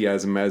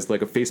enthusiasm as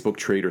like a Facebook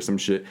trait or some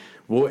shit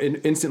will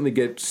instantly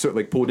get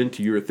pulled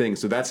into your thing.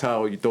 So that's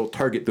how they'll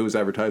target those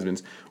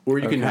advertisements. Or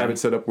you can have Okay. it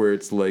set up where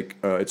it's like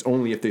it's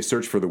only if they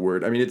search for the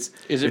word. I mean, Is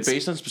it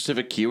based on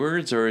specific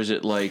keywords, or is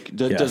it like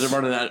does Yes. it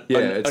run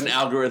an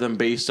algorithm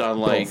based on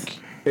like?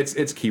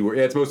 It's keyword.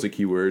 Yeah, it's mostly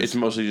keywords. It's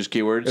mostly just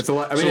keywords. It's a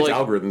lot- I mean, it's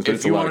algorithms, but if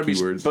it's a you lot wanna of be-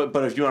 keywords.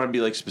 But if you want to be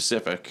like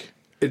specific,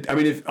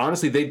 If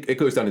honestly, it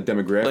goes down to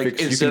demographics.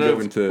 Like, You instead can go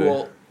of- into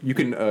well- you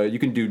can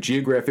do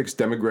geographics,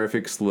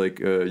 demographics. Like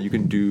you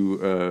can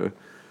do.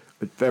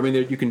 I mean,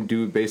 you can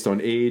do based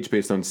on age,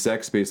 based on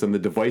sex, based on the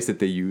device that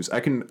they use. I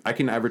can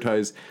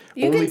advertise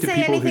You only can to say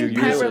people who anything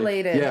use.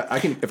 pet-related. Yeah, I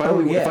can. If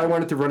yeah. I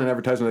wanted to run an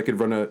advertisement, I could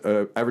run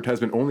a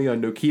advertisement only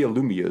on Nokia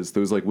Lumias,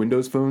 those like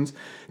Windows phones,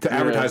 to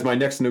advertise my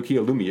next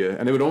Nokia Lumia,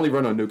 and it would only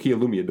run on Nokia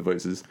Lumia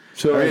devices.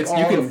 So I mean, like,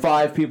 all the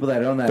 5 people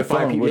that own that the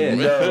five phone people.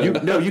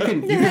 would know. You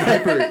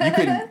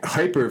can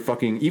hyper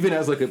fucking, even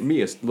as like a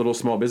little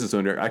small business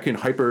owner, I can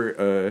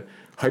hyper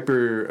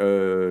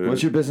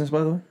What's your business,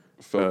 by the way?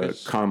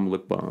 focus. calm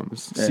lip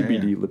balms, Yeah,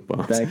 CBD yeah. lip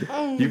balms. Thank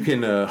you. You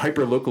can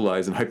hyper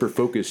localize and hyper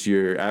focus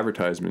your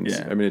advertisements.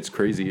 Yeah. I mean, it's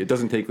crazy. It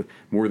doesn't take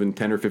more than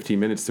 10 or 15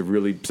 minutes to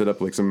really set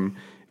up like some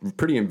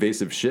pretty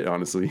invasive shit,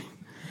 honestly.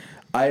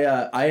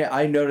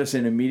 I notice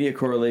an immediate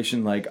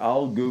correlation. Like,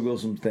 I'll Google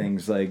some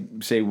things. Like,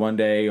 say one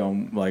day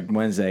on like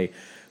Wednesday,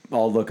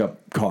 I'll look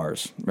up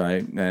cars,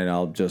 right, and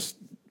I'll just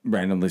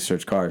randomly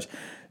search cars.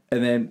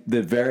 And then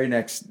the very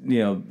next,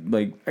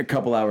 like a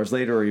couple hours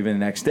later or even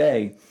the next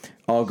day,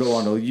 I'll go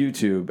onto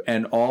YouTube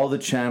and all the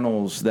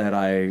channels that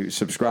I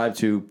subscribe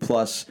to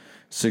plus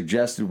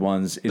suggested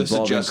ones The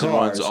involving suggested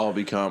cars ones all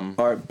become.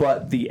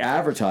 but the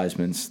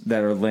advertisements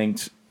that are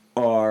linked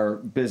are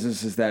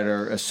businesses that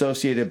are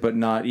associated but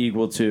not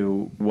equal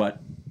to what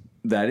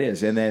that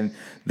is. And then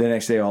the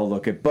next day I'll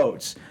look at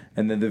boats.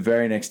 And then the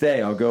very next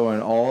day I'll go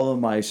and all of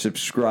my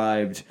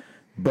subscribed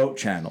boat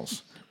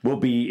channels will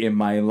be in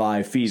my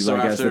live feed, So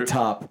like as the after-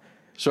 top.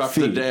 So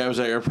after feed. the day I was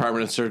at your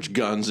apartment and searched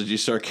guns, did you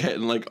start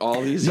getting like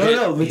all these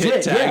Legit,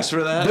 hit tags yeah.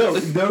 for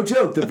that? No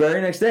joke. The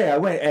very next day I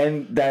went,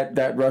 and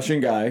that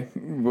Russian guy,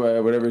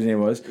 whatever his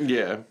name was,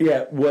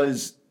 Yeah.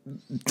 was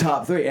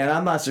top 3. And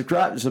I'm not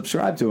subscribed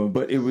to him,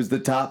 but it was the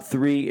top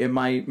 3 in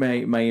my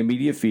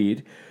immediate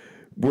feed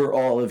were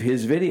all of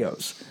his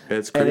videos.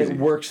 It's and crazy. it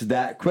works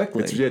that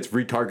quickly. It's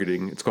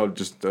retargeting. It's called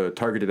just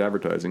targeted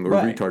advertising or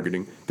Right.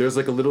 retargeting. There's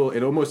like a little,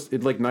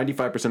 like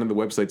 95% of the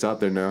websites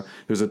out there now,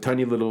 there's a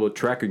tiny little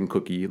tracking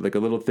cookie, like a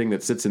little thing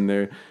that sits in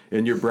there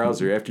in your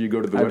browser after you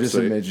go to the I'm website. just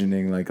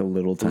imagining like a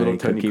little tiny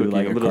cookie,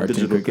 like a a little cartoon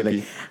digital cookie. cookie.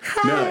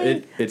 Like, No,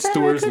 "Hi, it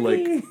stores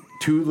cookie." like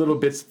 3 little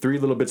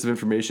bits of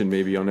information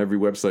maybe on every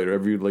website or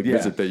every Yeah.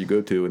 visit that you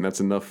go to, and that's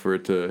enough for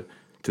it to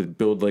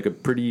build like a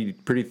pretty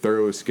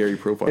thorough, scary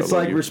profile. It's of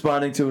like you.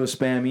 responding to a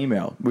spam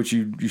email, which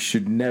you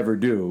should never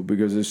do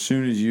because as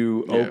soon as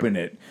you open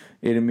it,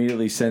 it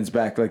immediately sends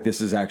back like this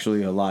is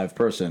actually a live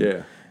person.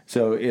 Yeah.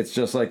 So it's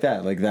just like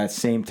that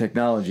same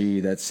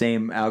technology, that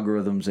same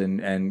algorithms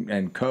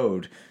and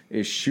code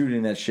is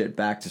shooting that shit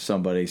back to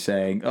somebody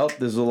saying, "Oh,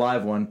 this is a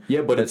live one."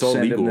 Yeah, but Let's it's all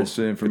send them legal. this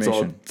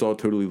information. It's all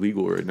totally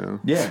legal right now.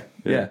 Yeah.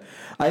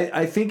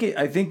 I think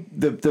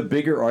the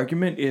bigger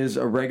argument is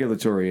a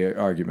regulatory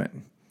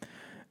argument.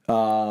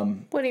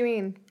 What do you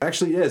mean?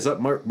 Actually, yeah,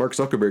 Mark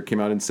Zuckerberg came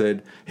out and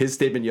said his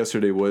statement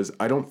yesterday was,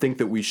 "I don't think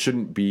that we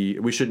should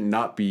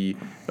not be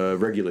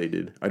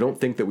regulated. I don't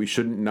think that we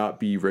should not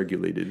be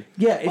regulated."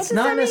 Yeah, it's does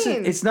not that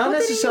mean? it's not What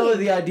did he necessarily mean?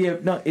 the idea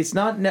of it's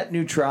not net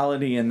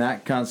neutrality and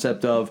that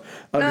concept of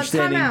No,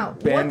 understanding time out.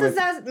 bandwidth. What does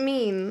that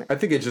mean? I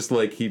think it's just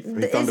like he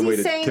found Is a way he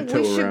to saying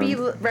tiptoe we should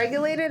around. be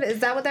regulated? Is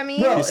that what that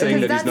means? Well, He's saying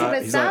Because that he's that's not. what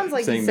it He's sounds not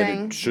like saying he's that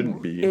saying. it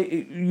shouldn't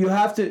be. You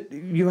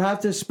have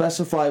to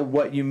specify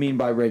what you mean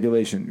by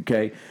regulation,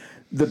 okay?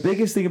 The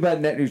biggest thing about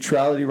net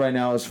neutrality right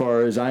now, as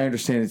far as I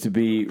understand it to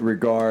be,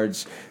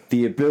 regards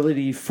the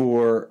ability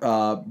for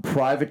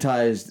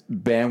privatized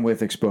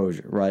bandwidth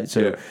exposure, right? So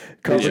Yeah,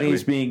 companies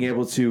basically. being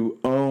able to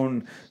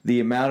own the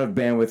amount of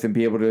bandwidth and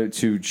be able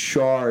to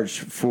charge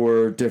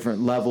for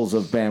different levels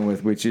of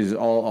bandwidth, which is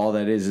all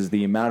that is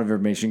the amount of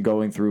information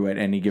going through at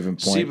any given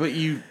point.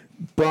 See,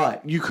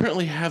 but you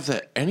currently have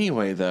that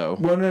anyway, though.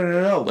 well,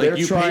 no. Like, They're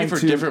you pay trying for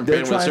to, different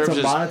they're bandwidth trying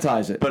services, to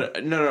monetize it.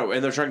 But no,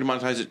 and they're trying to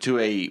monetize it to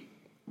a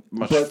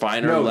much But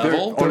finer no, they're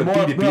level. on a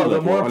B2B level,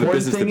 the more on a important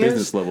business to thing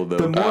business is, level, though.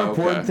 The more Oh,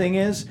 important okay. thing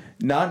is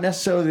not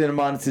necessarily the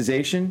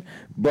monetization,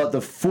 but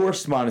the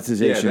forced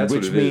monetization, Yeah, that's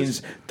which what it means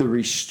is. the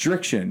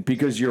restriction,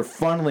 because you're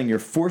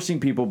forcing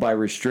people by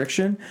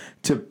restriction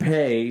to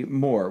pay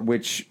more,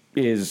 which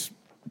is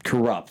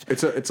corrupt.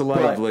 It's a lot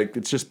But- of like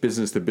it's just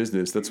business to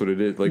business. That's what it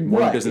is. Like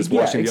one Right, business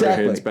yeah, washing the exactly.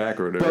 other hand's back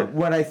or whatever. But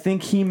what I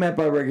think he meant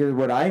by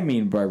what I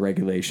mean by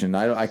regulation,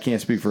 I can't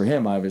speak for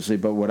him obviously,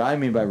 but what I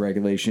mean by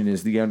regulation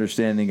is the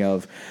understanding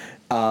of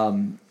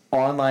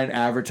online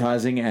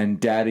advertising and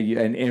data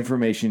and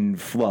information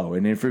flow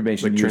and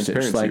information Like usage.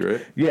 transparency,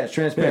 right? Yeah,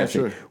 transparency.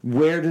 Yeah, sure.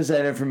 Where does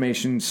that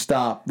information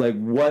stop? Like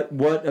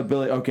what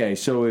ability? Okay,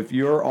 so if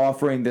you're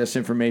offering this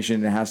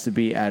information, it has to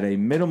be at a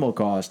minimal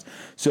cost,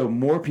 so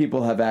more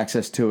people have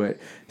access to it,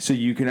 so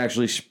you can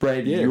actually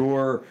spread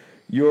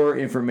your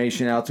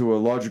information out to a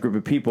larger group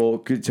of people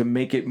to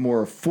make it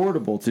more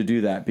affordable to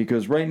do that.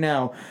 Because right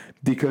now,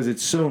 because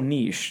it's so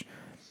niche,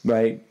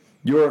 right?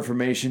 Your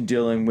information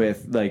dealing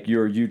with like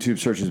your YouTube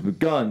searches with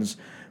guns,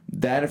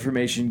 that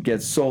information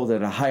gets sold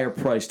at a higher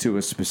price to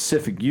a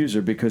specific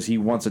user because he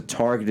wants a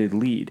targeted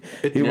lead.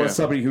 He wants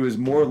somebody who is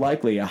more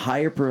likely a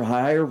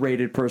higher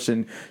rated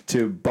person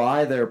to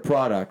buy their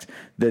product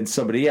than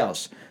somebody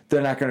else.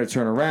 They're not going to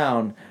turn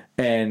around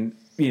and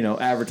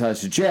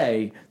advertise to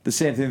Jay the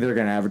same thing they're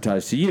going to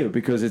advertise to you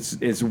because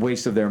it's a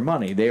waste of their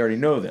money. They already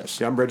know this.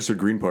 Yeah, I'm registered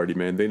Green Party,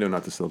 man. They know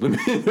not to sell to me.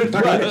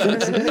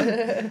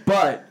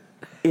 But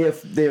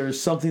if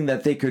there's something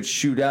that they could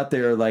shoot out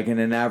there, like in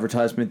an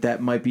advertisement,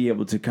 that might be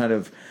able to kind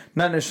of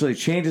not necessarily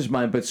change his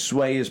mind, but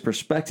sway his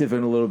perspective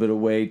in a little bit of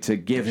way to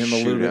give him a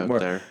Shoot little bit out more,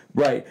 there.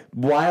 right?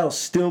 While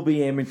still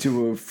be aiming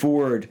to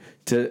afford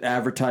to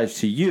advertise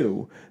to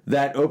you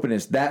that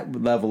openness,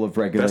 that level of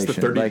regulation. That's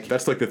the 30.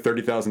 That's like the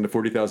 30,000 to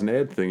 40,000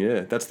 ad thing.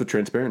 Yeah, that's the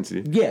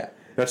transparency. Yeah.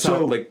 That's So-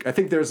 how, like, I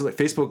think there's like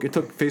Facebook. It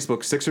took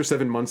Facebook 6 or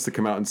 7 months to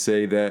come out and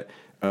say that,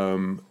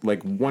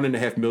 like,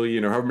 $1.5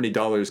 million or however many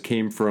dollars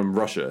came from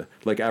Russia,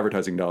 like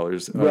advertising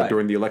dollars Right.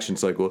 during the election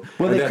cycle.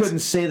 Well, And they that's- couldn't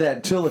say that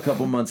until a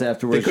couple months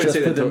afterwards. They couldn't just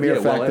say for that the until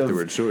mere well fact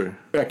afterwards. of Sure,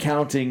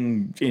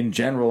 accounting in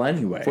general,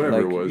 anyway. whatever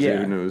Like, it was. Yeah,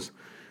 who knows?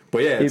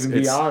 But yeah, even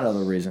beyond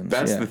other reasons.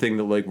 That's yeah. the thing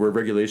that like where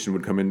regulation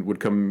would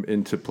come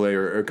into play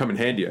or come in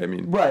handy. I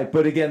mean, Right,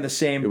 but again, the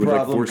same would, like,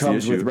 problem force the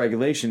comes with issue.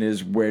 regulation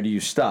is where do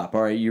you stop?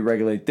 All right, you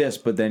regulate this,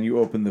 but then you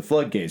open the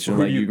floodgates. So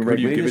who like, do you, can who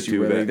do you regulate give this, it you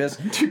to? regulate That,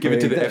 this, do you give it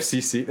to the regulate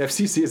this. FCC?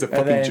 FCC is a And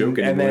fucking then, joke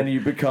anymore. and then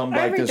you become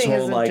like this Everything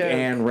is whole a like joke.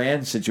 Ayn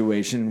Rand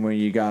situation where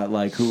you got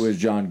like who is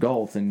John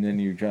Galt, and then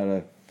you try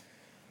to,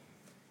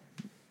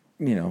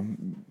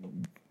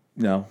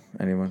 no,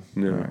 anyone,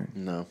 No. All right.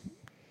 No.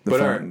 The But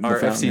fountain- our the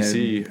Fountainhead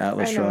FCC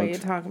Atlas I know what shrugged. you're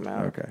talking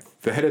about. Okay.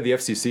 The head of the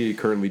FCC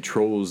currently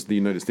trolls the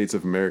United States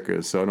of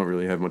America, so I don't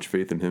really have much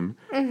faith in him.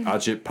 Mm-hmm.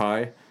 Ajit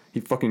Pai, he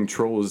fucking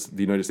trolls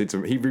the United States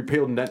of. He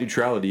repealed net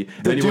neutrality.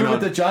 The then he dude went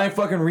with on, the giant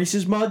fucking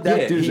Reese's mug,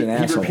 that dude's an he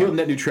asshole. repealed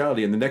net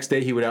neutrality, and the next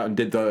day he went out and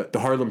did the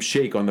Harlem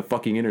Shake on the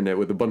fucking internet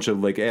with a bunch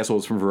of like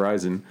assholes from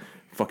Verizon.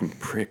 Fucking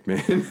prick,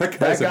 man. that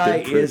Guy's a guy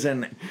big prick. is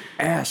an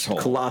asshole.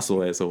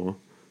 Colossal asshole.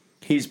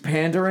 He's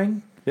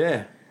pandering.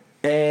 Yeah.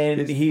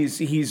 And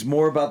he's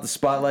more about the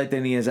spotlight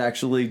than he is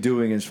actually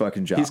doing his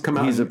fucking job. He's come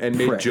out a and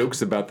made prick.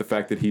 jokes about the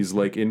fact that he's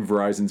like in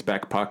Verizon's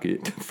back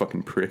pocket.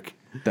 Fucking prick.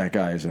 That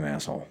guy is an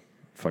asshole.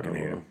 Fucking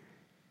hate him.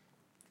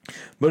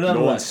 But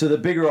nonetheless, so the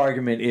bigger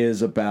argument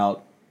is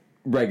about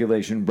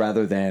regulation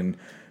rather than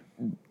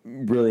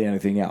really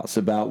anything else.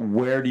 About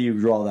where do you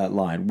draw that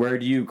line? Where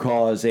do you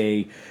cause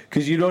a?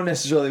 Because you don't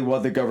necessarily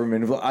want the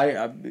government.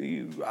 I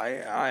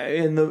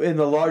in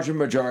the larger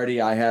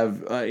majority, I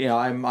have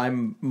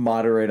I'm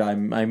moderate.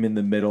 I'm in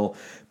the middle.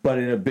 But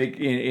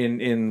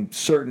in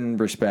certain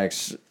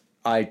respects,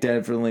 I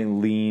definitely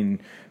lean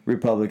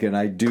Republican.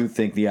 I do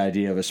think the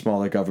idea of a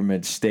smaller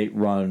government,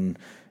 state-run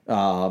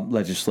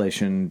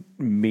legislation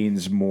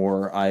means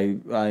more.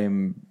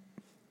 I'm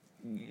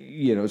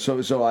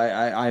so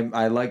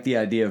I like the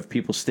idea of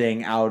people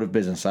staying out of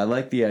business. I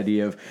like the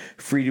idea of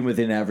freedom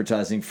within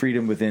advertising,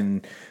 freedom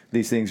within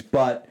these things,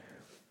 but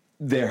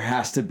there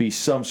has to be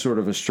some sort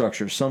of a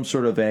structure, some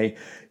sort of a,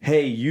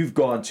 hey, you've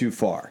gone too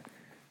far.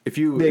 If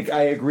you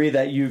I agree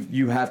that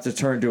you have to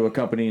turn to a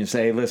company and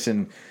say,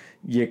 listen,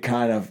 you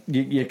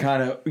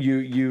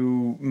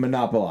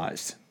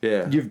monopolized.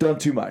 Yeah. You've done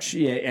too much.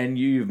 Yeah, and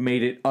you've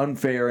made it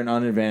unfair and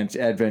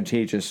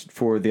unadvantageous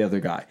for the other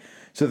guy.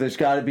 So there's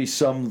got to be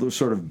some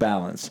sort of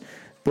balance.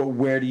 But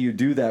where do you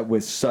do that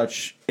with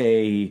such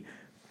a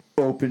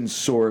open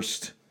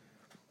sourced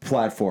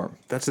platform?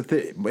 That's the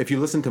thing. If you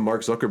listen to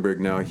Mark Zuckerberg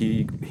now,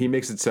 he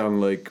makes it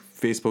sound like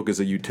Facebook is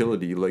a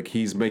utility. Like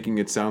he's making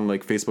it sound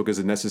like Facebook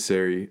is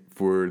necessary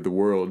for the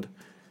world.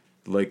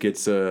 Like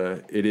it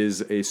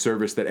is a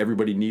service that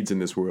everybody needs in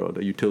this world,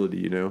 a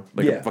utility,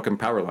 like Yeah. a fucking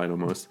power line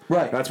almost.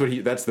 Right.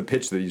 That's the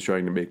pitch that he's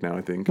trying to make now,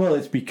 I think. Well,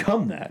 it's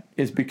become that.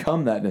 It's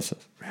become that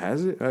necessity.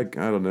 Has it? I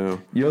don't know.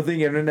 You don't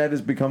think internet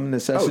has become a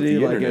necessity,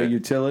 the like a internet.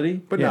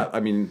 utility? But Yeah. not, I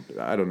mean,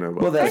 I don't know.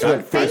 About Well, that's that.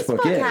 what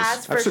Facebook is.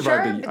 has for I've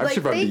survived, sure. I've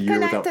survived a they've year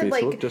without connected,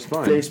 Facebook like, just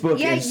fine. Facebook,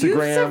 yeah,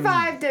 Instagram. you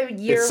survived a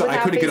year without I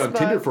couldn't Facebook. get on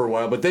Tinder for a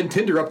while, but then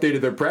Tinder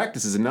updated their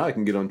practices, and now I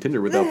can get on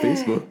Tinder without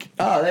Facebook.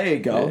 Oh, there you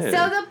go.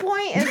 Yeah. So the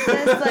point is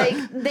this, like,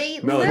 they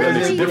No, literally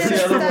there's did a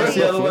difference. What's the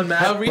study. other one, Matt?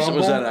 How recent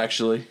was Bumble? that,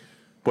 actually?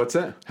 What's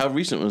that? How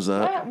recent was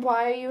that?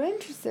 Why are you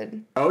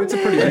interested? Oh, it's a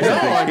pretty recent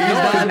thing. He's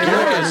not I'm in the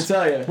curious. to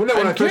tell you. Well, no,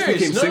 when I'm I first curious.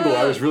 became No, single, no,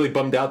 no. I was really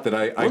bummed out that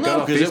I got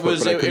off because Facebook,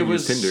 but I couldn't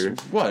use Tinder.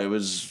 What? It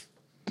was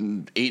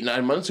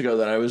 8-9 months ago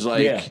that I was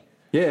like Yeah.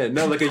 Yeah,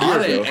 no, like a year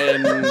on ago. it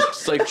and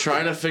it's like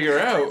trying to figure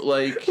out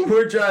like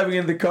We're driving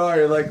in the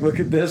car, and like, look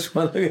at this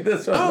one, look at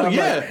this one. oh I'm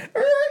yeah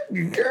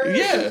like,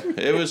 yeah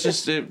it was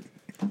just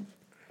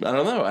I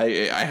don't know.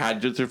 I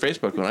had to do it through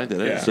Facebook when I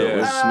did it, so it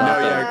was no,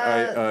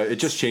 not. it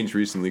just changed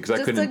recently because I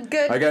Just couldn't. a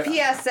good I got, PSA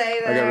got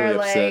there, really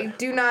like, upset.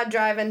 do not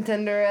drive and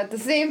Tinder at the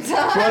same time.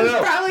 Well,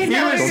 no, Probably he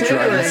not. was Don't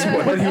drive and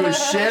Tindering, but he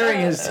was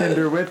sharing his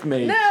Tinder with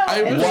me. No,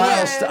 I was,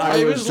 Whilst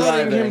I was was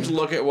letting him driving.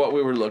 look at what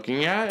we were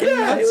looking at. Yeah, and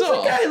he that's was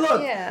all. like, hey,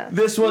 look, Yeah.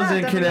 this one's Not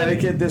in definitely.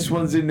 Connecticut, this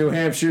one's in New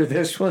Hampshire,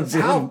 this one's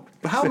in...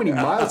 How many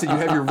miles did you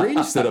have your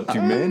range set up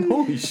to, man?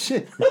 Holy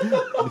shit!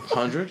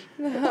 100.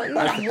 100.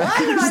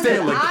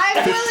 I'm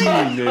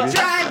willing to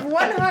drive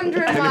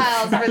 100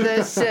 miles for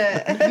this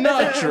shit.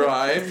 Not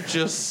drive,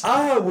 just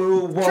I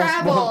will walk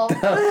Travel.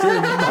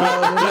 1,000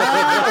 miles.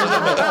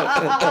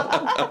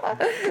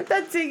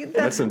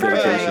 That's some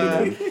perfect.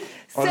 dedication.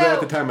 Although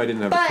at the time I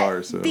didn't have a But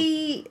car, so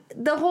the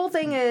whole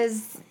thing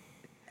is,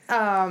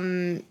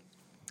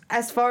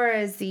 as far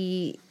as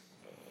the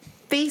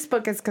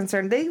Facebook is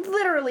concerned, they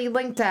literally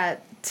linked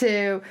that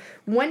to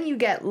when you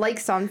get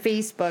likes on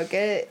Facebook,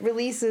 it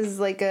releases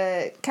like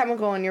a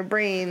chemical in your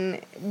brain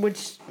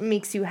which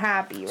makes you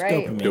happy,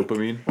 right?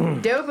 dopamine.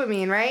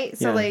 Dopamine, right?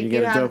 So Yeah, like you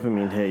get a have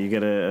dopamine hit. You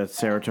get a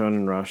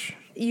serotonin rush.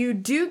 you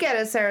do get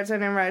a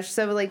serotonin rush.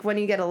 So like when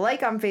you get a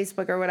like on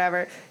Facebook or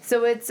whatever,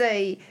 so it's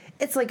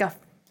like a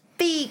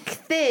fake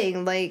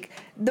thing. Like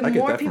the I get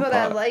more that from people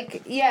that pot.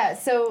 like, yeah.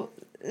 So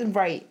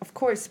right, of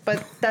course,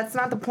 but that's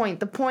not the point.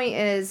 The point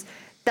is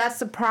that's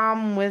the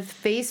problem with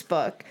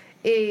Facebook.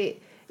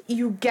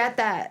 You get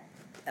that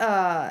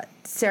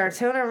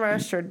serotonin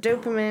rush or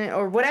dopamine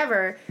or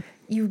whatever.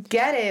 you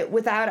get it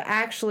without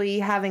actually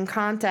having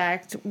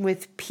contact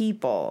with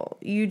people.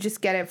 You just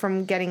get it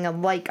from getting a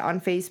like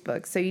on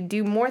Facebook. So you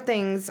do more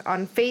things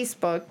on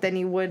Facebook than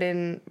you would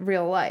in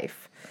real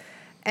life.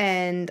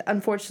 And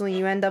unfortunately,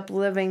 you end up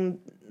living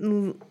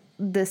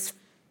this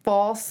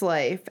false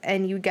life,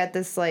 and you get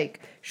this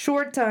like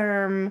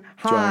short-term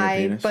high,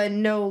 penis. but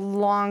no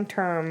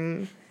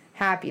long-term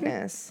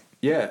happiness.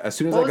 Yeah, as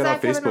soon as What I was got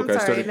off that, Kevin? Facebook, I'm I sorry,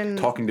 I started didn't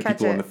talking to catch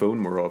people on it. the phone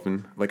more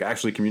often, like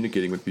actually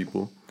communicating with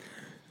people.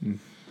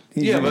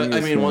 Yeah, but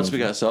I mean, once we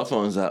got cell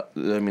phones,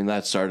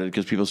 that started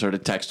because people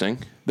started texting,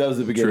 That was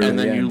the beginning. and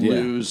then the you end, yeah.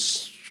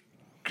 lose,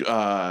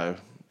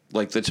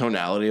 like the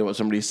tonality of what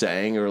somebody's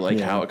saying or like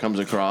how it comes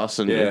across,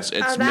 and Yeah. it's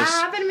That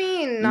happened to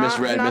me not,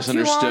 misread, not too long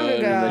misunderstood,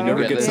 ago. and then You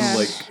ever Yeah. get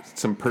Yeah.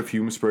 some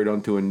perfume sprayed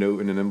onto a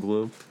note in an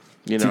envelope?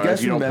 you Do know, you guys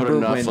if you don't put remember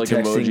enough when like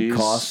texting emojis.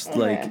 cost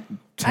like I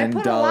 $10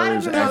 put a lot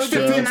of extra?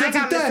 emojis and I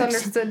got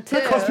misunderstood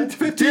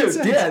too.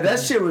 Dude, yeah, that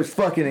shit was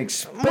fucking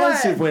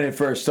expensive What? when it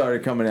first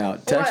started coming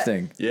out.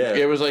 Texting. Yeah,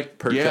 It was like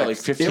Per like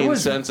text. 15 It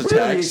was cents a really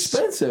text.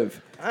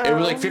 expensive. It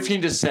was like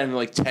 15 to send,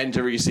 like 10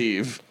 to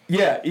receive.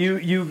 Yeah,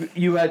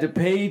 you had to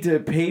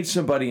page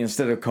somebody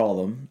instead of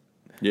call them.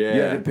 yeah.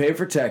 You had to pay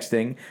for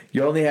texting.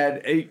 You only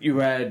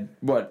had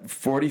what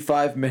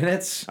 45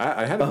 minutes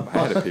I had a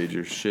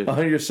pager. Shit.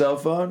 on your cell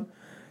phone.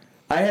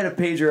 I had a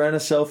pager and a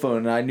cell phone,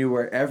 and I knew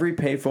where every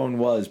payphone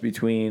was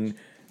between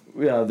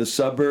the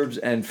suburbs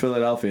and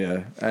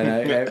Philadelphia,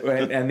 and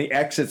and the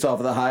exits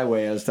off the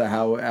highway as to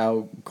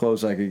how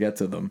close I could get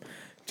to them,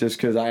 just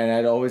because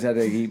I'd always had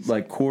to keep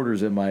like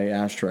quarters in my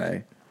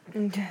ashtray.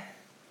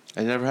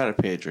 I never had a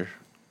pager.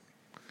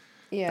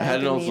 Yeah, I had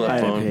an old didn't I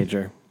either. had a phone.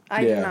 pager.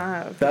 I did not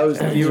have. That was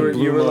you were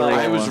like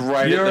I was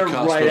right you at were the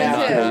cusp right of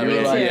after. not You were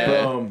having like it.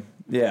 boom.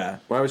 Yeah.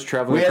 When I was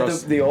traveling We had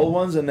across, the old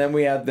ones, and then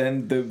we had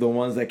the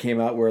ones that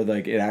came out where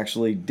like it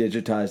actually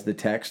digitized the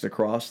text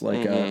across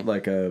like a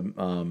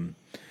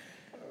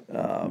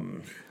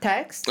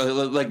Text?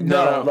 Like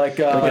No, like,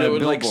 but a it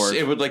would like billboard.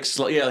 it would like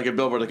like a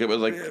billboard, like it would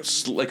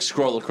like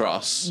scroll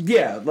across.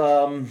 yeah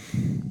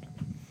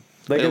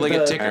like Like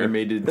a ticker.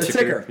 animated the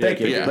ticker.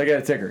 Thank you. Yeah. Like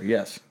a ticker.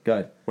 Yes. Go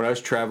ahead. when I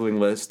was traveling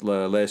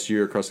last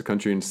year across the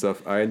country and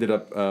stuff, I ended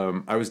up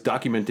I was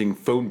documenting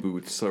phone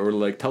booths or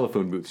like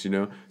telephone booths, you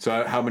know.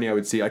 So how many I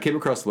would see. I came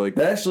across like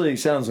That actually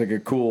sounds like a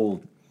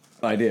cool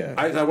idea.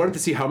 I wanted to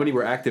see how many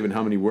were active and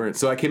how many weren't.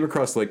 So I came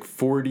across like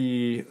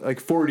 40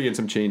 and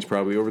some change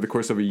probably over the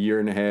course of a year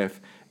and a half.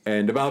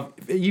 And about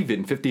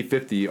even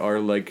 50-50 are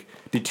like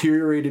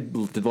deteriorated,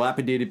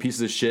 dilapidated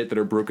pieces of shit that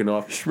are broken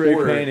off. Spray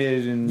or,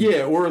 painted and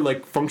yeah, or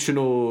like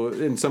functional,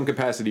 in some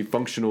capacity,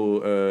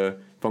 functional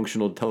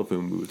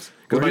telephone booths.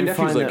 Where Because do my you nephew's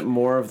find like, that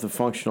more of the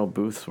functional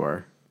booths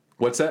were?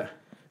 what's that?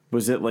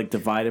 Was it like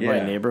divided by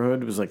Yeah.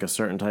 neighborhood? Was like a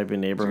certain type of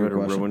neighborhood a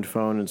question. ruined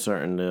phone and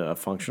certain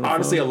functional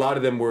Honestly, a phone? lot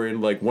of them were in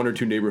like one or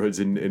two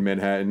neighborhoods in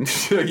Manhattan.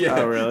 Yeah.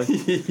 Oh, really?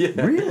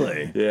 Yeah.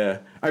 really. Yeah,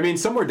 I mean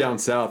somewhere down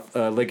south,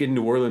 like in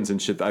New Orleans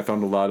and shit. I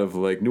found a lot of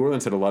like New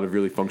Orleans had a lot of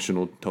really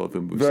functional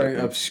telephone booths. Very I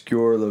think.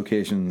 obscure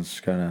locations,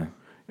 kind of.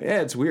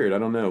 Yeah, it's weird. I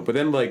don't know, but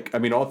then like I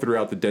mean, all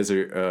throughout the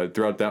desert,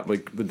 throughout that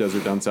like the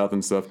desert down south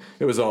and stuff,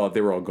 they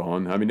were all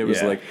gone. I mean, it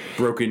was Yeah. like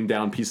broken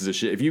down pieces of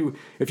shit. If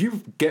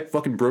you get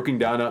fucking broken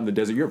down out in the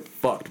desert, you're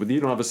fucked. But you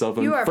don't have a cell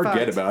phone. You are forget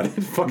fucked. about it.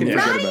 Fucking Yeah.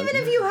 forget Not about even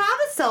it. if you have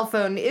a cell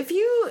phone. If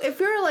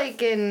you're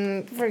like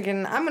in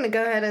freaking, I'm gonna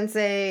go ahead and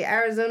say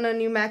Arizona,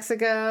 New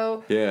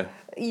Mexico, Yeah.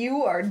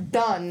 you are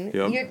done.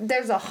 Yep.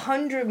 There's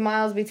 100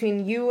 miles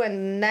between you and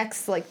the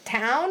next like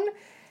town.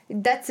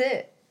 That's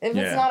it. If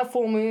Yeah. it's not a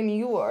full moon,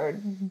 you are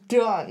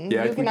done.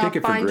 Yeah, you we cannot take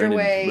it for find your granted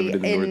way living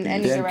in the in Northeast.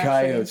 any Then direction.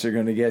 coyotes are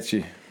gonna get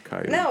you.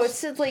 Coyotes. No,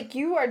 it's just like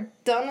you are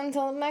done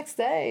until the next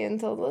day,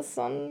 until the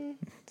sun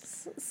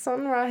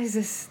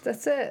rises.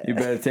 That's it. You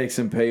better take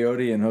some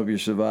peyote and hope you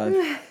survive.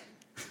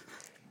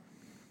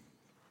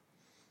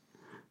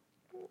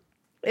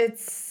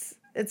 It's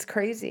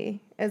crazy.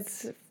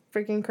 It's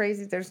freaking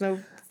crazy. There's no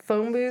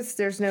phone booths.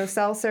 There's no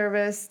cell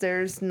service.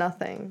 There's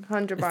nothing.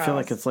 100 miles. I feel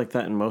like it's like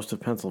that in most of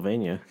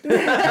Pennsylvania.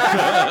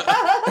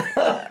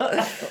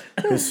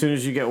 As soon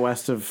as you get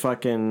west of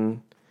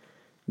fucking,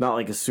 not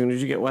like as soon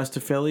as you get west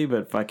of Philly,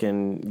 but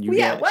fucking you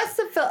yeah, get west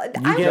of Philly.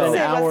 I get would an say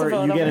hour- west of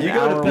Philly. you get an You go to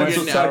hour You west get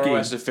of an hour Kentucky.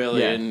 west of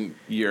Philly, Yeah. and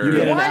you're You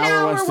get an 1 hour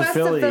hour west of west of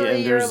Philly, Philly,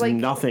 and you're there's like-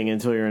 nothing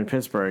until you're in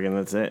Pittsburgh, and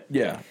that's it.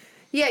 Yeah.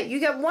 Yeah, you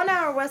get 1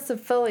 hour west of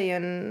Philly,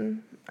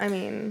 and I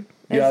mean,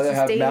 it's You either just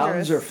have dangerous.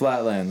 mountains or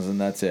flatlands, and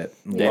that's it.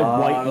 Yeah,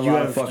 Lot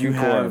of fucking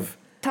corn.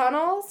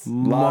 tunnels.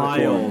 Lot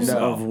of corn. Miles No.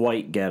 of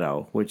white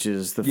ghetto, which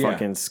is the Yeah.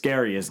 fucking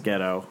scariest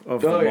ghetto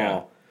of Oh, them yeah.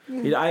 all.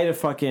 I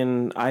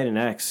had an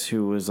ex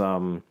who was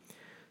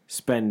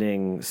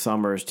spending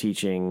summers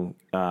teaching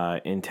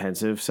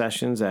intensive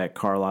sessions at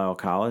Carlisle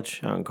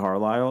College out in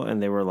Carlisle,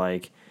 and they were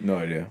like, No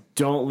idea.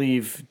 don't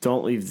leave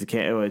the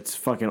campus. It's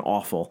fucking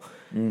awful.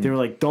 They were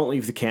like, don't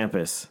leave the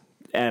campus,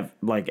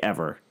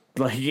 ever,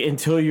 like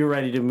until you're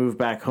ready to move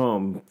back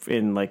home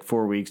in like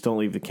 4 weeks. Don't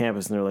leave the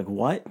campus. And they're like,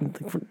 what?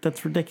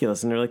 That's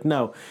ridiculous. And they're like,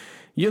 no,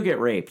 you'll get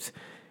raped.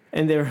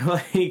 And they were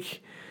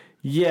like,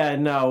 yeah,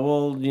 no,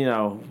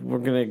 well, we're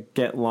gonna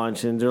get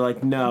lunch. And they're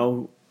like,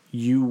 no,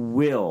 you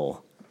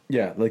will.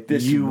 Yeah, like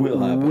this You will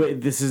happen.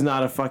 this is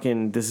not a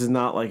fucking. This is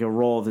not like a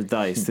roll of the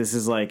dice. This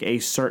is like a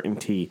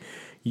certainty.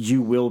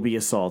 You will be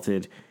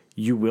assaulted.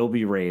 You will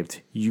be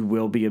raped. You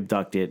will be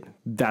abducted.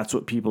 That's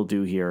what people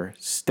do here.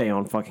 Stay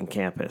on fucking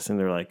campus, and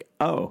they're like,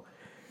 oh,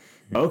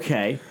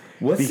 okay.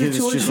 What's the because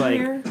it's just like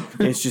here?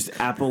 it's just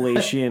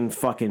Appalachian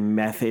fucking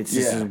meth. It's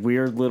just Yeah. this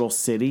weird little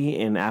city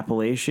in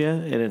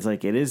Appalachia, and it's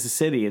like it is a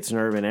city. It's an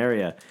urban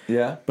area.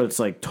 Yeah. But it's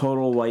like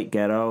total white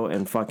ghetto,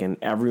 and fucking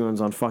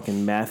everyone's on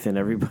fucking meth, and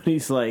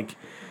everybody's like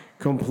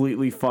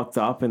completely fucked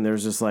up, and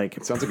there's just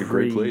like sounds like a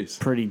great place.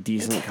 pretty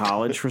decent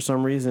college for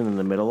some reason in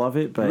the middle of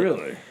it, but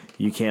Really?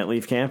 you can't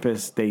leave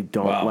campus. They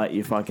don't Wow. let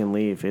you fucking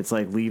leave. It's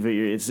like leave at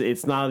your.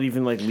 It's not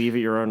even like leave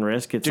at your own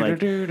risk. It's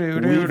like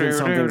leaving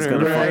something's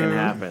gonna fucking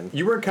happen.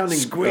 You weren't counting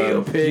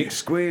Squeal, pig,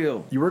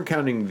 squeal. You weren't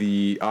counting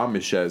the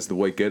Amish as the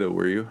white ghetto,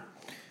 were you?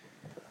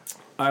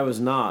 I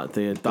was not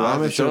the Well,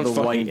 Amish their are own the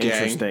fucking white gang.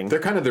 interesting. They're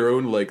kind of their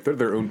own, like they're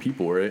their own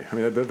people, right? I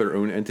mean, they're their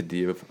own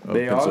entity of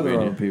They are Pennsylvania.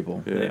 their own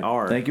people. Yeah. They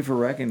are. Thank you for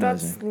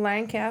recognizing. That's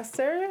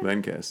Lancaster,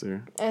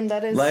 Lancaster. and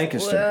that is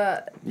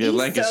Lancaster. Yeah, east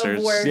Lancaster's-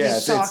 of where Yeah, he's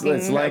it's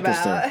talking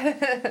Lancaster.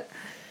 about.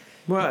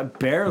 Well,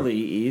 barely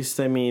east.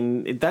 I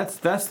mean, that's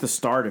the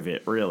start of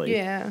it, really.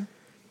 Yeah.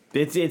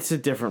 It's a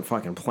different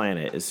fucking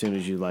planet. As soon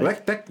as you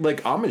like,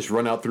 Like Amish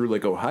run out through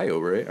like Ohio,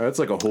 right? That's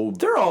like a whole.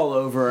 they're all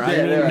over. I Yeah,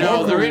 mean, they're No,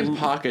 all they're in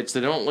pockets. They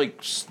don't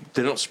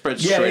they don't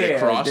spread Yeah, straight yeah,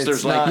 across. it's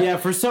There's not- like yeah.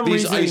 For some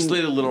these reason,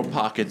 isolated little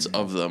pockets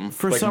of them.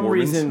 for Like some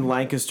Mormons? reason,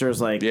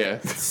 Lancaster's like Yeah.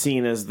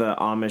 seen as the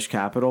Amish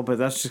capital, but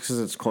that's just because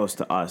it's close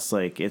to us.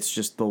 Like it's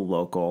just the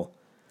local.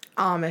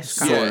 Amish.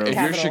 Yeah, capital. if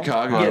you're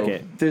Chicago,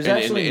 Okay. There's and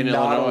actually in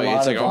not a Illinois, lot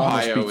it's like of Amish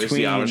Ohio is the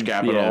between- Amish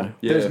capital. Yeah.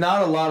 Yeah. There's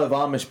not a lot of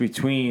Amish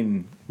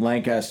between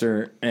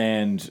Lancaster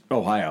and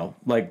Ohio.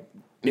 Like,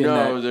 in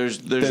No, that- there's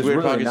there's weird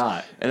really pockets.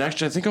 not. And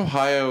actually, I think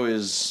Ohio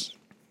is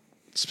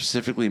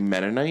specifically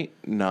Mennonite,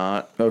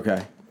 not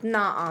Okay.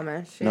 Not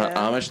Amish. not yeah.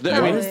 Amish. What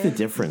I mean, is the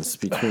difference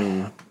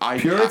between?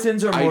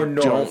 Puritans are more I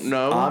north. don't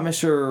know.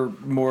 Amish are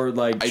more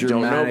like I Germanic.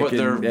 don't know, but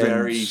they're and,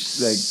 very like,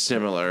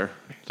 similar.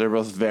 They're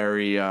both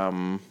very.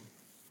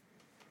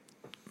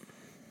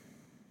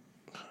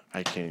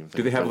 I can't even. Think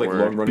Do they have of the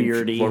like word.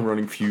 Beardy. long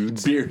running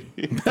feuds? Beardy?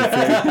 Beardy.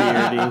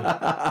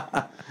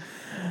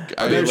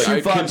 I Their mean,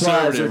 shoe font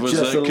ties are conservative was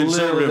just a conservative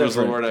little was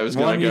the different. word I was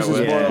One going to go uses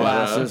with. more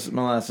but,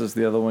 molasses.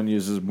 The other one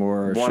uses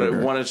more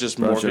sugar. one is just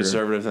Brown more sugar.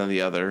 conservative than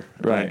the other.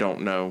 And I Right.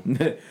 don't know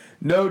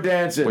No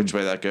dancing. which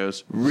way that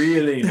goes.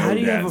 Really? How no do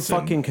you have a dancing.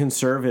 fucking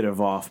conservative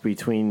off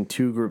between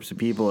two groups of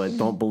people that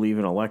don't believe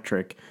in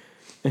electric?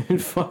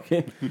 And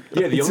fucking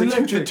Yeah, the only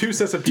the two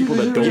sets of people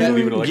that don't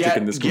believe in electric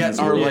in this Yet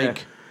world. are Yeah.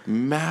 like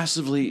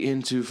massively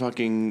into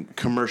fucking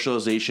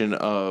commercialization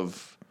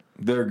of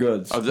They're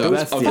goods. the,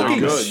 that's of the their Amish.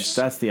 goods.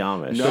 That's the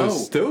Amish. No.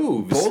 Those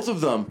stoves. Both of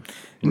them.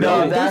 No,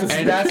 Really? that's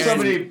And- that's and-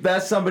 somebody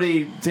that's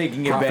somebody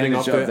taking Profiting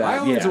advantage off of the- I that.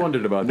 always yeah.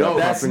 wondered about No, that.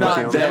 that's profiting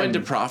not off the- Them them. into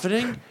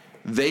profiting,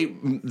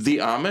 the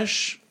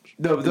Amish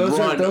No, but those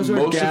run are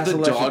most gas of the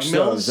electric dog stoves.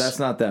 mills. That's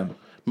not them.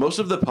 Most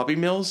of the puppy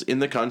mills in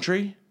the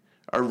country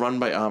are run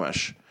by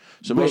Amish.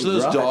 So most Wait, of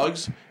those right.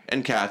 dogs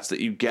and cats that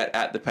you get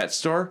at the pet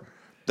store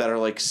that are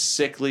like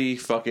sickly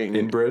fucking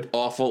Inbred?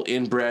 awful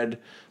inbred,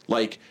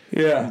 like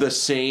Yeah. the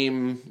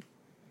same,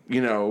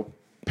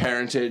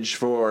 parentage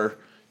for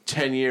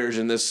 10 years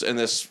and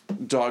this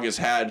dog has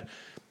had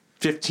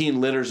 15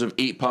 litters of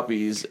 8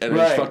 puppies and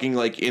Right. is fucking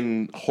like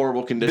in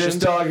horrible conditions.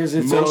 This dog is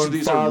its Most own of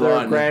these are father,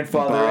 run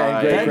grandfather, by-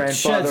 and great That grandfather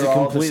sheds a all at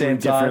the completely same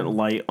different time.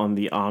 light on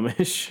the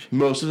Amish.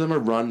 Most of them are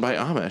run by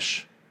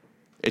Amish.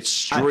 It's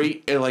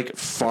straight like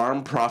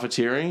farm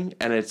profiteering,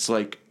 and it's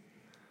like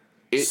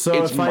So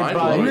it's if I buy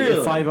mind-blowing.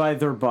 if I buy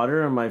their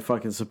butter, am I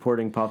fucking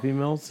supporting puppy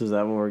mills? Is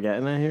that what we're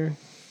getting at here?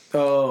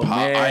 Oh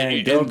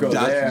man, don't go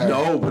there.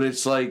 No, but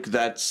it's like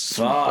that's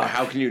Fuck.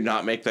 how can you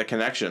not make that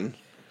connection?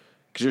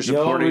 Because you're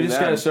Yo, supporting we just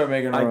them. gotta start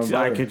making our own I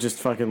butter. could just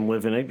fucking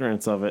live in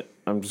ignorance of it.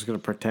 I'm just gonna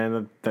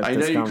pretend that I know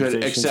this you could,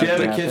 conversation except Do you have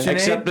a didn't happen. kitchen?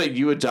 except that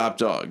you adopt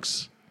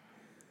dogs,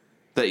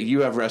 that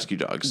you have rescue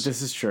dogs.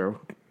 This is true.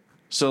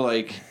 So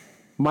like,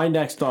 My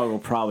next dog will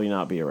probably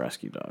not be a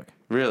rescue dog.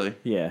 really?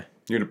 Yeah.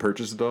 You're gonna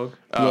purchase a dog?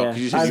 Oh, Yeah. 'cause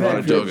you said I've you had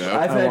want a pure- dogo.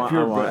 I've I had want-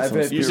 pure. I want I've some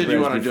had You said you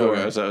purebreds want a before.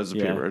 dogo, so that was a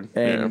Yeah. purebred.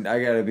 And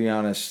I gotta be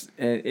honest,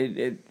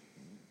 it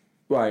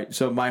right.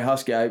 So my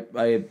husky, I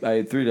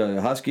had 3 dogs: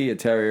 a husky, a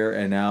terrier,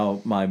 and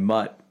now my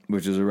mutt,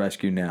 which is a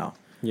rescue now.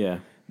 Yeah.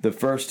 The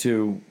first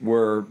 2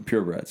 were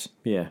purebreds.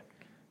 Yeah.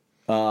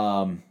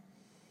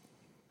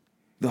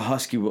 The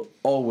husky will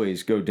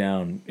always go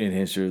down in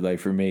history, like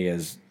for me,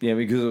 as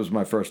because it was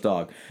my first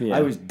dog. Yeah.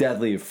 I was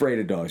deadly afraid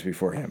of dogs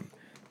before him.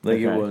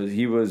 Like Okay.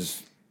 he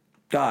was.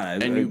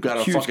 God, And you got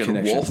a huge fucking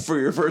connection. wolf for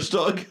your first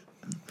dog?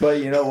 But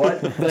you know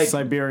what? Like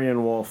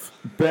Siberian wolf.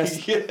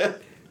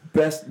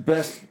 best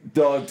best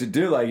dog to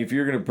do. Like if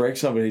you're gonna break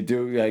somebody,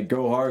 do like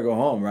go hard, or go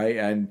home, right?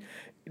 And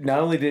not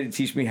only did it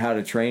teach me how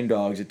to train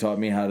dogs, it taught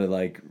me how to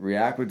like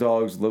react with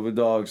dogs, live with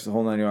dogs, the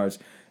whole 9 yards.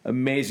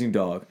 Amazing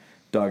dog.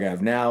 Dog I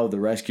have now, the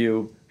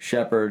rescue,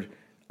 Shepherd.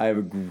 I have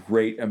a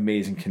great,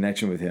 amazing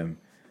connection with him.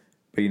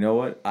 But you know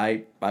what?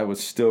 I would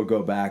still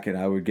go back and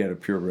I would get a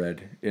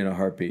purebred in a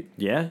heartbeat.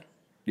 Yeah?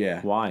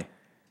 Yeah. Why?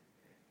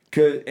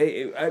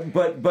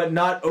 But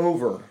not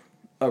over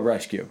a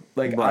rescue.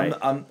 Like Right.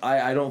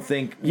 I don't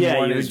think. Yeah,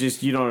 one you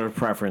is- you don't have a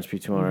preference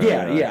between one or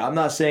Yeah, the other. yeah. I'm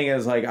not saying it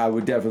as like I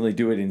would definitely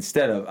do it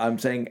instead of. I'm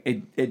saying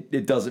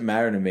it doesn't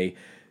matter to me.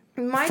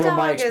 My From dog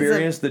my is a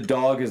experience, the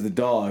dog is the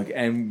dog,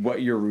 and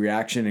what your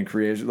reaction and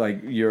creation, like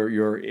your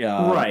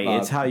Right,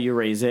 it's how you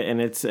raise it,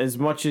 and it's as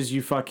much as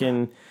you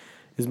fucking,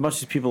 as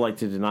much as people like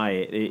to deny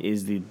it, it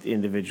is the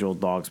individual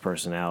dog's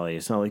personality.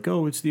 It's not like,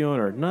 oh, it's the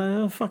owner.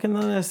 No, fucking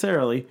not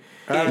necessarily.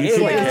 you Yeah. could It's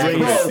raise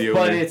both, both,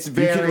 but it's You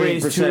could very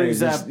raise two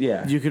percentages. exact.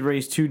 Yeah, You could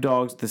raise two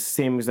dogs the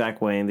same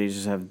exact way, and they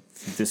just have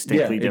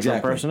distinctly different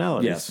exactly.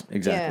 personalities. Yes,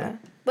 exactly. Yeah.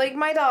 Like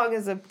my dog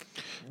is a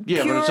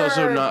Yeah, but it's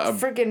also pure not a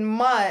freaking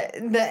mutt,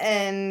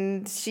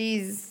 and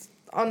she's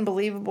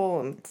unbelievable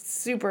and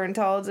super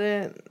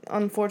intelligent.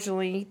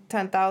 Unfortunately,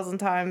 10,000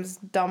 times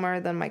dumber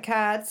than my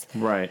cats.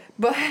 Right.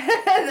 But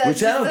that's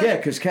Which I don't just a- get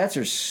because cats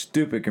are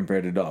stupid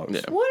compared to dogs.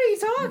 Yeah. What are you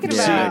talking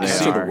Yeah, about? they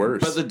Cats are the are.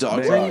 worst. But the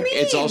dog They thing, are.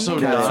 it's also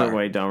Cats not. are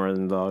way dumber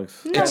than dogs.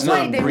 No, It's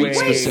way, not they're breed way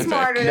specific.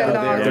 smarter No, than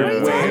dogs. they're What are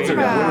you way talking too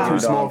about? dumb. too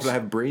small Dogs. to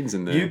have brains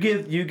in there. You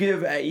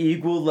give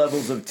equal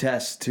levels of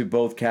tests to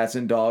both cats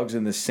and dogs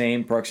in the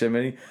same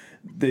proximity.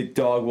 The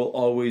dog will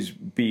always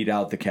beat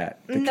out the cat.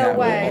 The No cat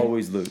way. will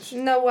always lose.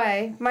 No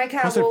way. My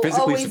cat Plus they're will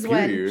physically always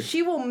superior. win.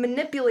 She will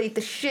manipulate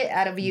the shit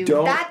out of you.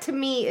 Don't- That to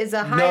me is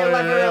a higher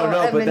level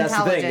of but that's the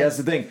thing. intelligence. That's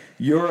the thing.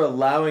 You're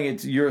allowing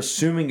it. You're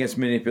assuming it's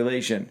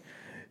manipulation.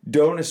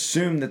 Don't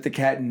assume that the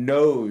cat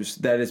knows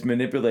that it's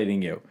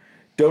manipulating you.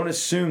 Don't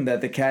assume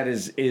that the cat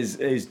is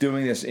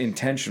doing this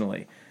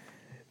intentionally.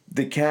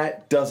 The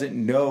cat doesn't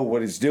know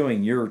what it's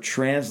doing. You're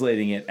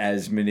translating it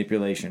as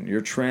manipulation. You're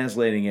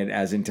translating it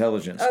as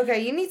intelligence.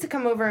 Okay, you need to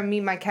come over and meet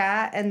my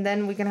cat, and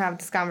then we can have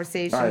this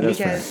conversation All right, that's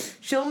because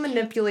she'll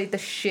manipulate the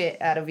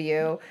shit out of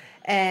you,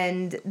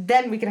 and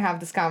then we can have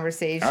this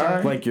conversation. All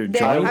right. Like your Then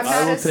giant. I'm I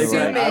not will take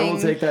that. I will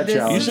assuming take that this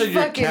challenge. You is said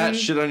your fucking- cat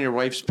shit on your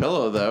wife's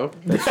pillow, though.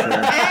 And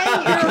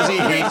Because he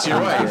you're- hates your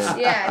wife.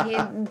 Yeah, he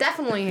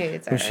definitely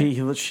hates her.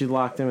 She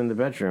locked him in the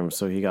bedroom,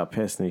 so he got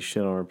pissed and he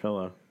shit on her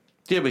pillow.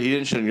 Yeah, but he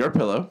didn't shit on your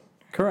pillow.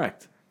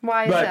 Correct.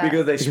 Why is Right, that?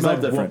 because they Because smell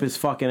I'd whoop different. his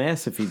fucking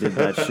ass if he did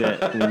that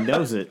shit, and he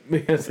knows it.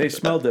 Because they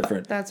smell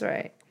different. That's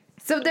right.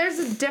 So there's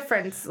a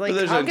difference. Like, But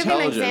there's I'll give you an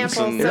intelligence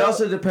example. and- It So,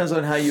 also depends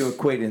on how you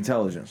equate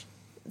intelligence.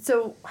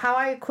 so how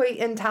I equate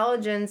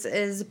intelligence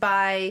is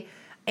by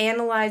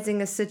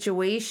analyzing a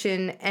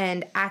situation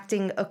and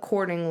acting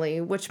accordingly,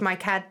 which my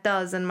cat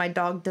does and my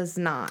dog does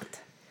not.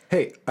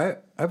 Hey, I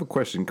have a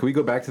question. Can we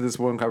go back to this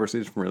one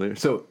conversation from earlier?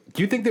 So,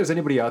 do you think there's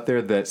anybody out there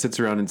that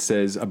sits around and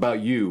says about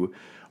you,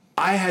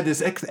 I had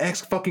this ex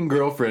fucking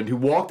girlfriend who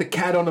walked a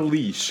cat on a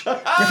leash? Do you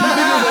think there's anybody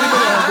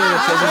out there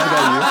that says this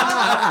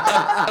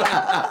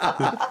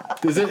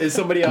about you? Is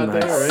somebody out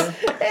there, right?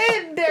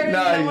 There's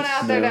Nice. no one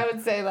out there that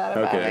would say that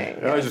about Okay,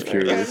 me. I was just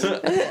curious.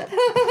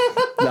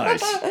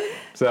 Nice.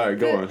 Sorry,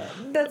 go on.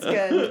 That's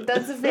good.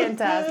 That's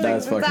fantastic.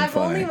 That's Since fucking I've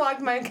only funny.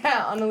 walked my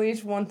cat on a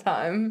leash one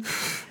time.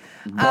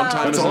 One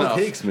time That's is all enough.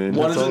 it takes, man.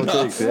 One That's is all it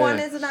enough. takes, yeah. One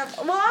is enough.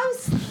 Well, I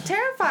was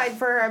terrified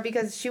for her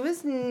because she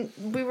was,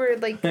 we were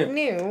like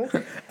new.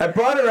 I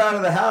brought her out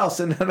of the house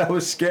and then I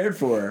was scared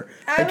for her.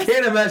 I was-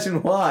 can't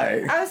imagine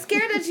why. I was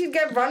scared that she'd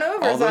get run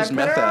over, All so I those put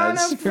meth her on a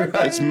ads.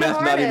 freaking It's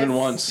meth not harness. even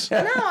once. No,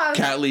 I was,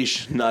 Cat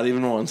leash, not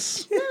even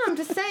once. no, I'm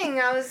just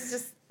saying, I was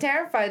just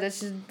terrified that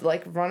she'd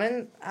like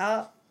running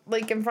out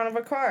like in front of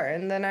a car,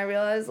 and then I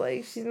realized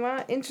like she's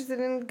not interested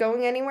in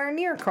going anywhere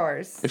near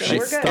cars. If So she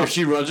we're good. if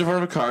she runs in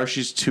front of a car,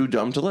 she's too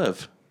dumb to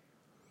live.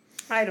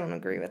 I don't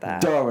agree with that.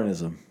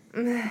 Darwinism.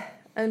 I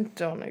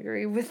don't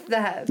agree with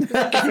that.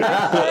 Because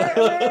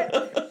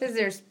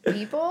there's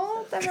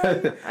people that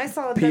run. I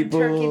saw a dead People-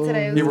 turkey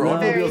today. It was Yeah, were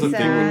very automobiles a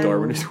thing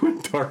when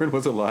sad. Darwin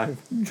was alive?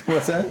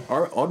 What's that?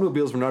 Our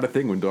automobiles were not a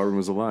thing when Darwin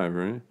was alive,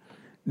 right?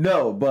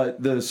 No,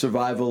 but the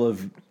survival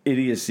of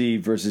idiocy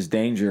versus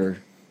danger.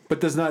 But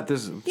there's not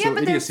this. Yeah, so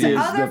but there's idiocy is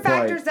other the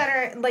factors point. that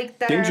are like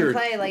that are Danger- in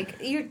play. Like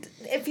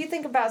if you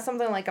think about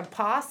something like a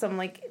possum,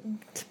 like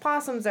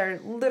possums are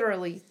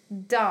literally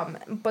dumb,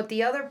 but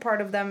the other part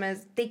of them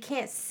is they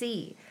can't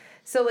see.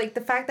 So like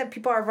the fact that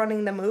people are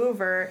running them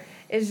over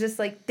is just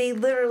like they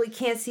literally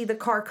can't see the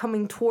car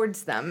coming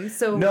towards them.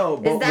 So No,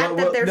 but is that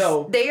what- they're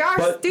no, they are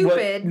but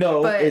stupid?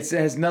 no, but it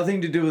has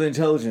nothing to do with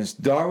intelligence.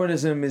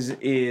 Darwinism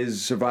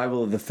is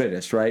survival of the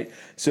fittest, right?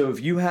 So if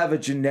you have a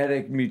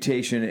genetic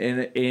mutation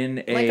in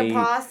like a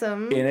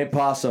possum. in a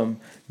possum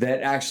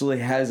that actually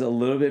has a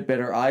little bit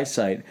better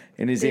eyesight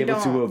and is They able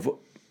to don't. avoid.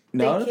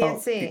 No, They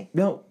can't see.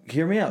 No,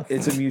 hear me out.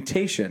 It's a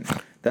mutation.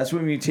 That's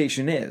what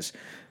mutation is.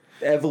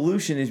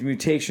 Evolution is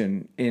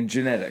mutation in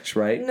genetics,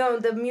 right? No,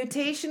 the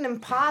mutation in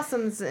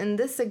possums in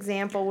this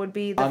example would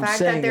be the I'm fact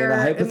saying that in a they're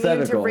immune to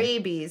hypothetical.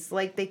 rabies.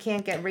 Like they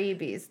can't get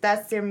rabies.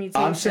 That's their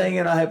mutation. I'm saying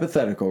in a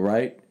hypothetical,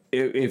 right?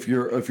 If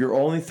your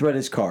only threat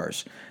is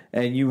cars,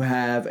 and you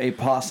have a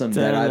possum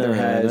that either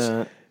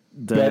has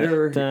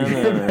better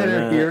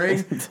hearing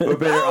or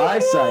better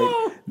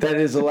eyesight that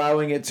is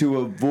allowing it to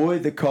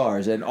avoid the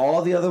cars, and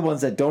all the other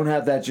ones that don't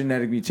have that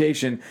genetic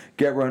mutation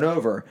get run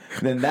over.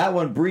 Then that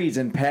one breeds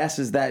and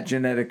passes that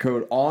genetic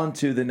code on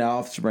to the now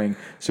offspring.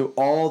 So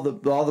all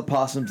the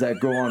possums that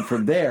go on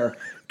from there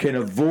can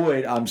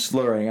avoid. I'm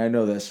slurring. I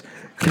know this.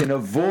 Can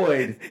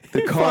avoid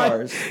the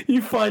cars.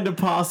 You find a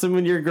possum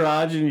in your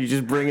garage and you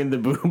just bring in the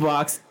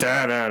boombox.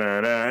 Da da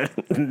da da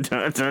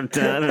da da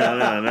da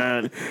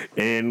da da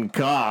in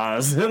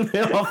cars, and they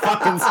all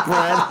fucking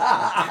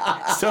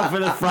spread. So for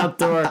the front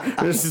door,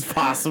 there's just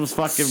possums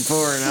fucking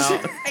pouring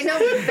out. I know,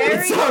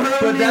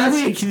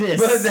 very.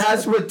 But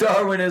that's what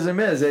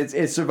Darwinism is.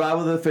 It's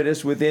survival of the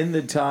fittest within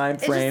the time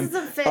frame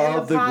doesn't fit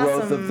of in the a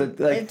growth of possum.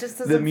 the It just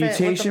doesn't the fit with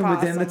the mutation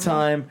within the possum.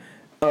 time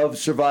of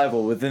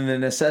survival, within the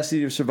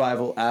necessity of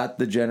survival at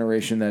the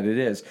generation that it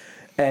is,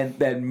 and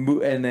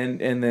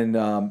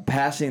then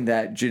passing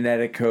that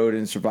genetic code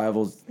and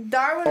survival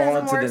Darwinism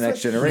on to works the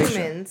next with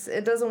generation. humans.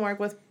 It doesn't work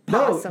with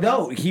No, possums.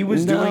 no, he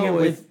was doing it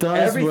with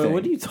everything.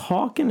 What are you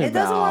talking about? It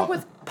doesn't work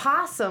with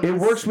possums. It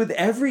works with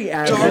every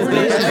animal.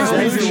 Darwinism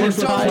It works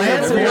with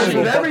plants. It works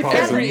with everything.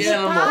 Every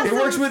animal. It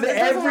works with It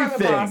doesn't work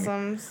with everything.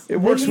 possums. It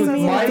works with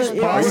mice, saying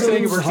it possums,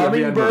 works with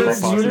every animal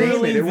hummingbirds, but you possums.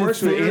 name it. It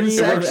works with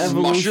insects,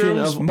 evolution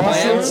mushrooms, of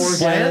plants, all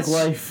organic plants.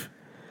 life.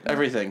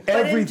 Everything. But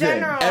in everything.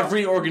 general,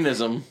 Every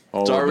organism,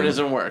 All of them.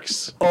 Darwinism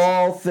works.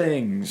 All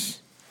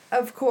things.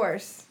 of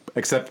course.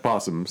 Except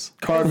possums.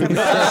 Carbon.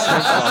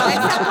 Except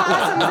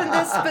possums in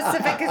this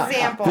specific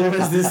example. There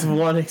was this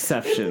one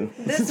exception.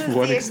 This is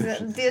one the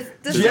exception. this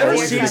Do is you ever the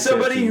see exception.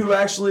 somebody who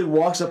actually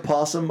walks a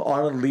possum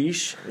on a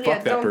leash? Yeah,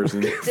 Fuck that don't-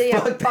 person. Yeah,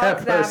 Fuck fuck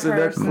that person,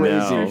 they're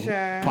crazy. No, For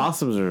sure.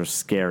 possums are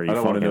scary I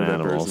don't want fucking to know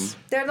that animals. person.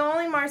 They're the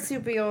only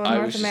marsupial in I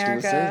North was just gonna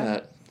America. say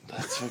that.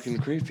 That's fucking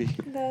creepy.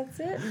 That's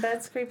it.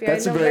 That's creepy.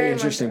 That's I a know very much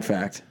interesting about it.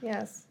 fact.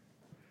 Yes.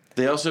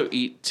 They also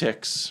eat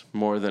ticks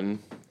more than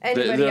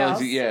Anybody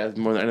else. Yeah,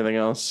 more than anything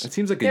else. It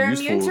seems like They're a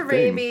useful immune to thing.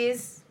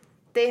 rabies.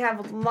 They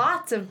have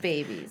lots of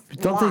babies.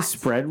 Don't they Lots.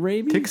 spread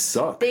rabies? Ticks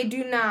suck. They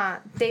do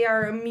not. They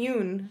are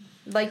immune.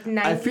 Like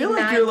 99%. I feel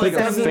like you're like a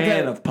doesn't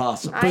fan that- of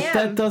possum. I But am.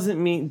 that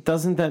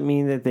doesn't that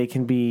mean that they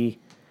can be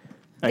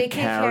a They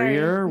can't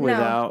carrier carry.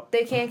 without? No,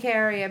 they can't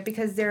carry it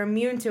because they're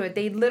immune to it.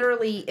 They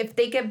literally, if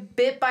they get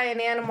bit by an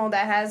animal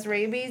that has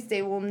rabies,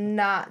 they will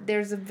not.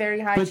 There's a very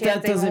high But chance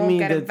that they doesn't won't mean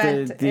get that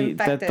infected.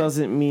 that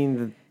doesn't mean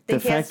that They the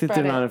can't fact that they're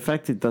spread not it.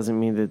 infected doesn't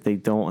mean that they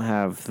don't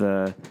have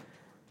the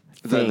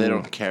That thing they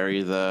don't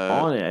carry the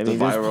on it. I the mean,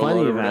 there's viral plenty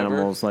load or of whatever.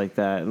 animals like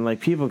that, and like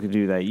people could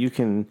do that. You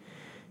can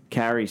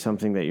carry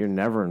something that you're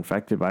never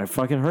infected by.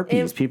 Fucking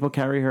herpes. If- People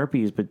carry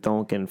herpes but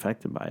don't get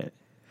infected by it.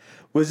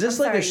 Was this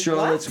I'm like a sorry,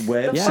 Charlotte's what?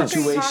 Web The fuck are you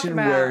situation talking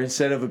about? where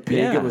instead of a pig,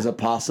 Yeah. it was a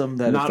possum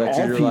that Not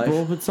affected all your people,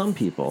 life? but some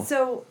people.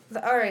 So,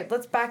 all right,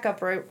 let's back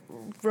up real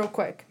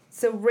quick.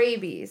 So,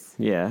 rabies.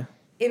 Yeah.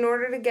 In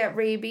order to get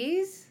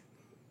rabies,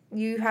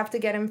 you have to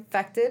get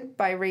infected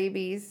by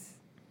rabies.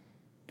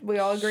 We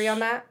all agree on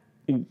that?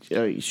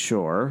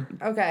 Sure.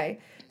 Okay.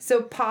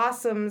 So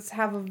possums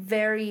have a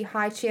very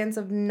high chance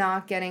of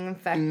not getting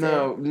infected.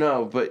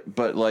 No,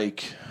 but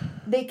like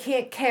They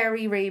can't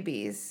carry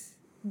rabies.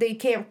 They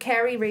can't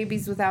carry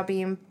rabies without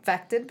being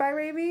infected by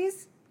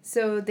rabies.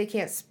 So they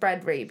can't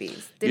spread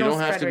rabies. They you don't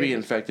have spread to be rabies.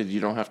 infected. You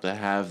don't have to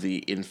have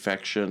the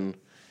infection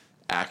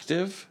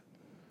active.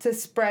 To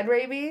spread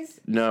rabies?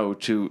 No,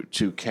 to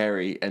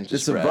carry and to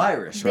It's spread. a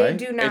virus, They right?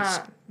 do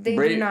not. They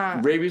do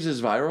not. Rabies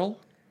is viral,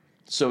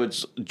 so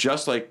it's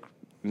just like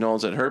Nolan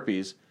said,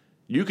 herpes.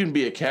 You can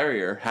be a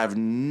carrier, have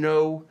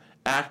no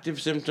active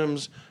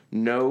symptoms,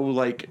 no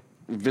like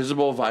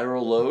visible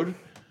viral load,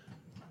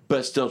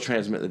 but still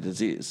transmit the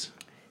disease.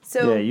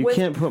 So Yeah, you with-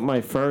 can't put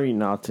my furry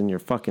knots in your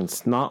fucking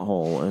snot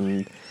hole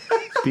and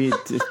be.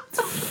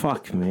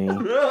 Fuck me.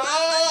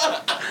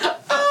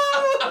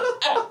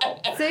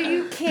 So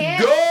you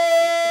can't.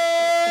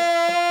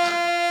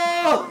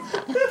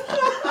 What the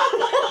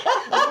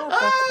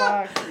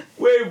fuck?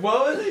 Wait, what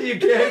was it? You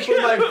can't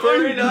put my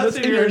furry nuts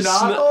in your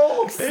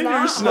nozzle? In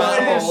your snot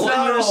In your hole. snot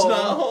In your hole.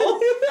 snot hole.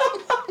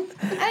 I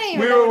didn't even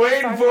We know were what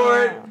you're waiting talking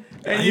for it, about.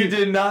 and you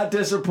did not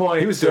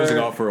disappoint. He was sir. dozing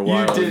off for a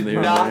while You in did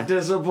the not other day.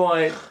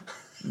 disappoint.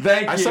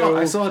 Thank I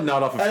you. saw it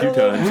nod off a I few don't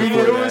know. times. We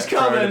before knew it was that,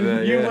 prior to coming.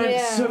 that, You yeah. went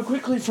Yeah. so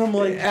quickly from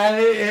like And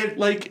it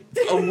like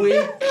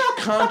awake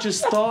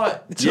conscious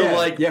thought to Yeah,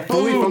 like yeah,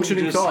 fully boom,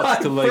 functioning just-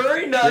 thoughts to like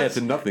furry nuts yeah,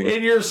 to nothing.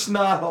 in your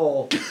snot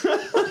hole.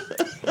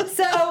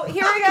 So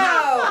here we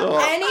go.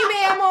 Any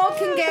mammal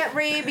can get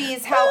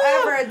rabies.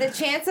 However, the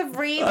chance of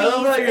rabies I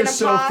love how in you're a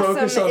so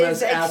focused on possum this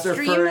is after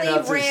furry extremely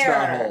nuts in snot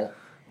rare. hole.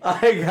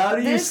 Like, how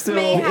do you This still?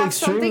 may have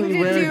something Extremely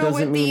to rare do doesn't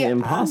with mean the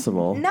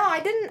impossible. No, I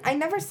didn't. I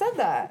never said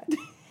that.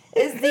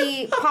 Is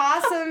the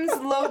possum's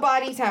low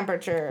body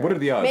temperature? What are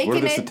the odds? Making What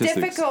are the it statistics?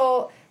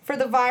 difficult for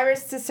the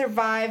virus to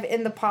survive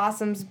in the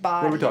possum's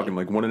body. What are we talking?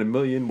 Like 1 in a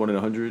million, 1 in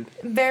 100?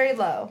 Very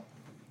low.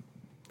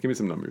 Give me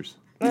some numbers.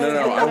 No,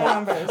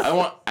 Numbers. I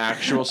want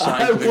actual I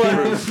scientific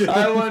proof.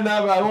 want,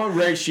 I want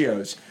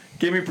ratios.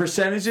 Give me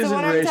percentages So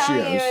and what I'm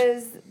telling you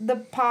ratios. is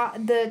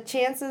the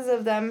chances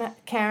of them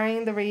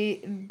carrying the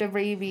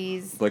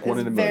rabies Like one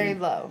is in a very million.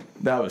 low.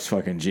 That was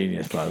fucking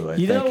genius, by the way.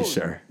 You Thank know, you,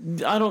 sir.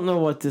 I don't know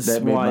what this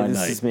That made why my this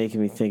night. is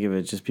making me think of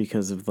it just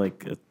because of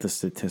like the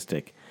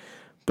statistic.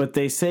 But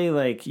they say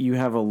like you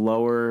have a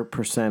lower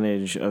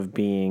percentage of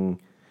being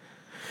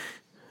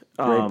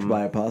Raped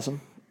by a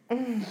possum?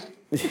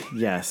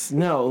 yes.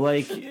 No,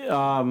 like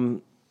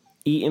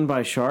eaten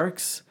by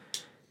sharks.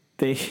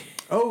 They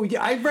Oh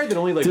yeah, I read that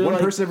only like They're one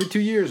like- person every 2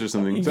 years or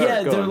something. Sorry,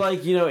 yeah, go they're on.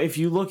 like, if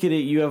you look at it,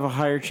 you have a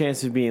higher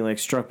chance of being like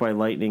struck by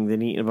lightning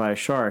than eaten by a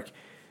shark.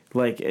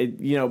 Like,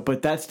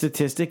 but that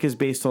statistic is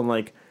based on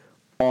like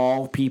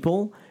all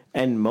people,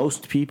 and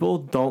most people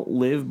don't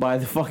live by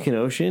the fucking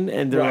ocean,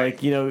 and they're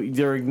Right. like,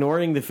 they're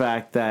ignoring the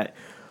fact that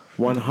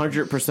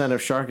 100%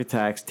 of shark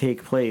attacks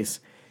take place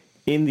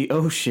in the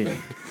ocean.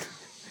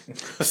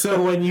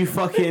 So when you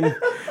factor in the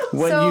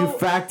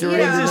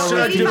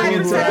number of people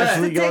who are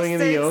actually going in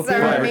the open,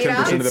 5 or 10%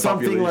 of the it's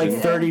something like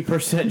population.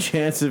 30%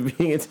 chance of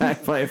being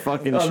attacked by a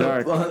fucking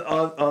shark.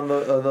 On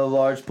the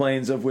large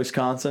plains of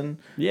Wisconsin?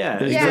 Yeah,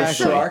 There's Yeah, no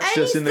so sharks any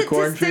just in the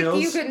statistic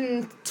cornfields? you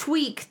can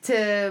tweak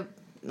to,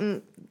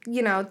 to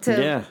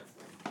Yeah.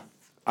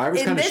 I was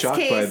in kind of this shocked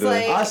by case, the.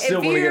 like, I still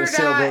if wanna get a you're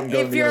sailboat not, and go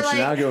to if the you're ocean.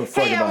 I don't give a like,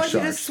 fuck hey, I about want you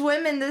to sharks.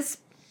 swim in this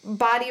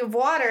body of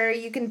water,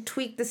 you can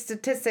tweak the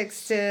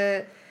statistics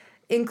to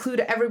include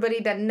everybody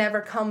that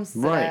never comes to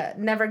Right. that,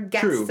 never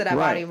gets True, to that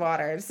right. body of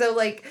water. So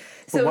like,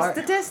 But why-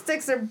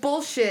 statistics are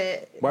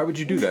bullshit. Why would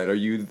you do that? Are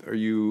you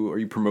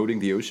promoting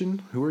the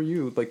ocean? Who are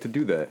you like to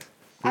do that?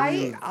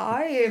 I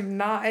am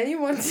not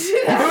anyone to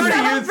Who do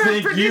you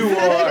think you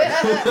are?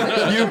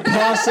 You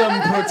possum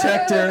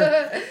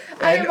protector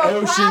I and am a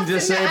ocean possum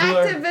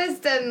disabler.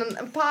 activist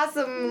and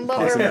possum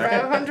lover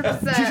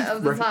 100%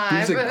 of the You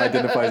time. just like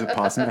identify as a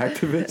possum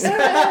activist.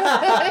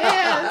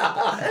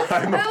 Yes.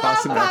 I'm a I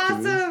possum love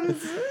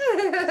activist. possums.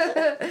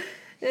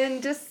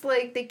 And just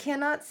like they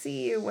cannot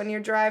see you when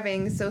you're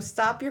driving, so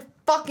stop your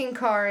fucking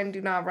car and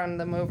do not run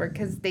them over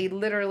because they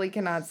literally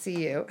cannot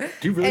see you.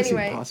 Do you really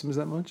Anyway. see possums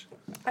that much?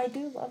 I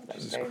do love them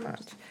very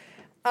much.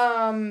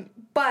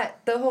 But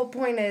the whole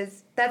point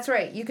is, that's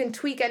right. You can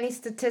tweak any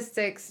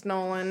statistics,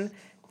 Nolan,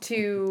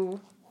 to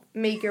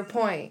make your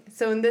point.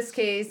 So in this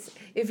case,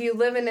 if you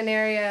live in an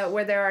area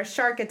where there are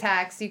shark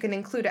attacks, you can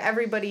include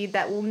everybody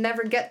that will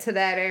never get to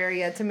that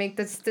area to make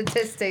the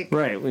statistic.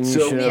 Right, when you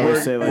So should we're-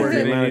 always say like we're the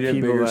gonna amount need of a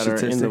people bigger that are in the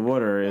statistic.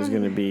 water is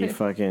going to be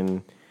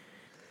fucking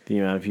the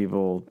amount of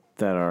people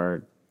that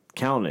are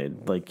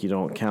counted. Like you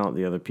don't count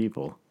the other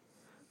people.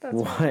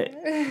 What?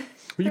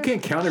 Well, you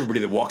can't count everybody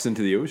that walks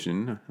into the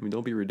ocean. I mean,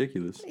 don't be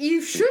ridiculous.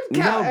 You should No,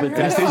 count but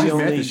that's everyone. the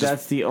Math only is just-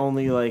 that's the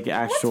only like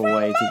actual wrong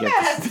way with to my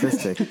get math? the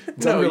statistic.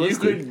 No,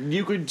 unrealistic.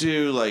 you could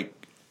do like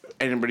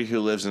anybody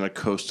who lives in a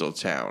coastal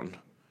town,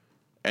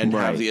 and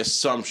Right. have the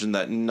assumption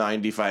that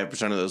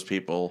 95% of those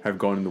people Have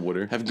gone in the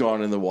water. have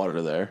gone in the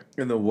water there.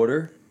 In the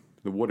water?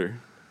 The water.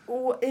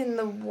 In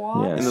the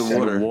water. Yes. In the In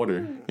water. the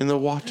water. In the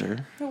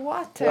water. The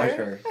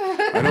water.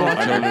 I don't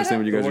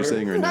understand what you guys are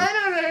saying right now. I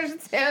don't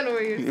understand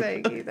what you're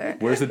saying either.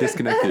 Where's the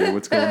disconnect here?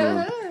 What's going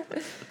on?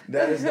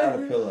 That is not a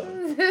pillow.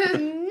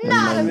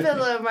 Not a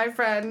pillow, my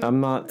friend. I'm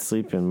not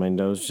sleeping. My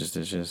nose just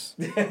itches.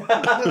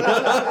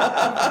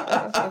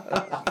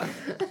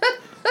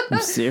 I'm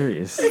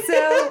serious.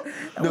 So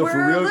No, we're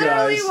for real,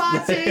 literally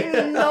guys.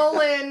 watching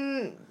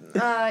Nolan,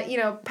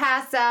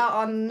 pass out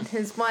on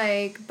his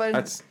mic, but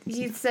That's-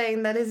 he's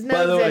saying that his nose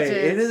By the way,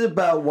 itches. it is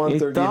about 1:30 in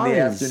the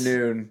does.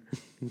 afternoon.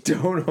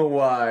 Don't know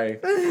why.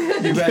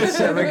 You've had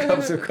 7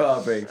 cups of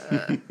coffee.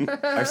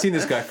 I've seen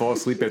this guy fall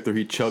asleep after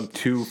he chugged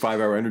 2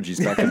 5-hour energies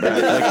back to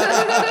back.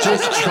 Like,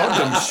 just chugged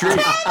them straight.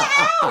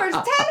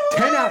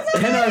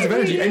 10 hours of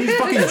energy, and he's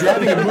fucking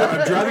driving a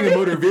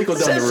motor vehicle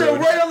down the Says so road.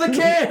 right on the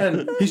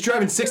can. He's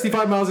driving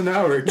 65 miles an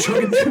hour,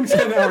 chugging 2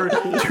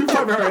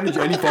 5-hour energy,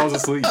 and he falls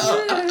asleep.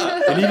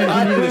 And he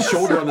needed a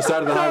shoulder on the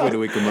side of the highway to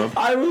wake him up.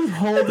 I was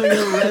holding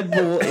a Red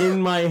Bull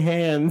in my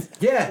hand.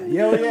 Yeah,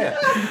 yeah.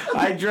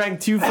 I drank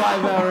 2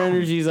 5-hour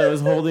energies. I was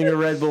holding a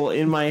Red Bull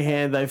in my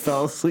hand. I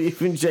fell asleep,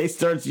 and Jay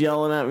starts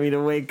yelling at me to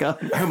wake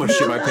up. I almost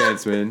shit my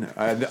pants, man.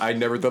 I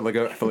never thought I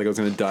felt like I was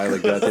gonna die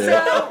like that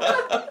there.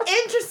 So,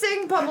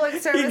 interesting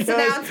public service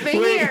announcement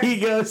here. He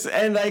goes,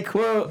 and I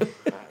quote,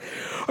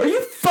 "Are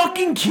you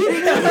fucking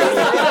kidding me? You're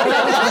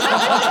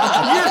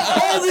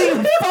holding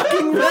a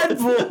fucking Red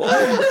Bull."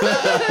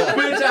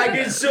 Which I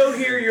can so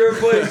hear your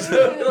voice.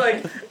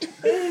 Like,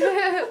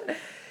 I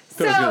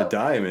was gonna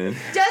die, man.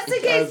 Just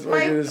in case, That's my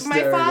fucking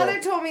hysterical.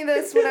 father told me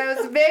this when I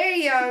was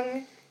very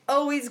young.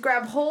 Always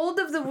grab hold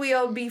of the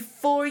wheel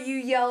before you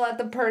yell at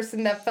the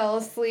person that fell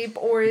asleep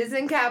or is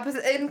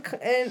incapacitated,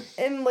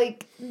 in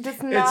like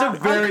just not it's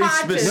a very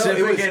unconscious. specific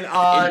No, it was and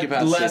odd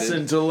incapacitated.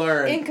 lesson to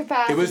learn.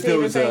 Incapacitated. It was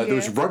those thank you.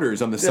 those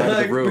rudders on the side of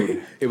the road.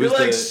 It You're was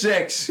like the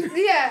 6.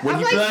 Yeah, When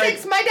I'm you- like like-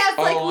 6. My dad's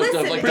like, Oh,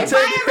 listen, like if the-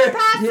 I ever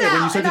pass when you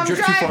out start and to I'm drift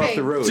too far off driving,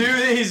 the road. Do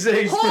these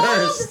things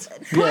first.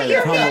 put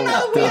your hand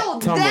on the wheel,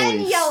 tumble then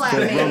leaves, yell the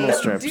at rumble me.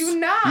 strips. Do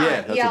not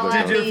Yeah, that's yell what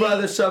at those Did me. your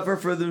father suffer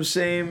from the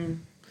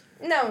same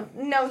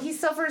No, he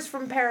suffers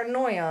from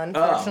paranoia,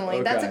 unfortunately.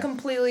 okay. That's a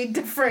completely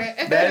different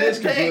That is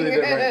thing. completely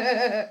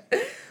different.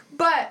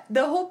 But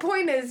the whole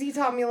point is he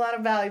taught me a lot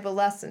of valuable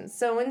lessons.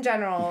 So in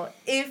general,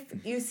 if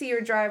you see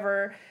your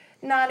driver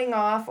nodding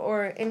off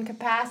or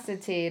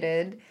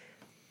incapacitated,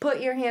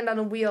 put your hand on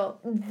the wheel,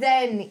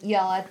 then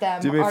yell at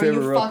them. Do me a Are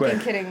favor you real fucking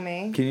quick. kidding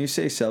me? Can you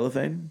say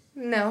cellophane?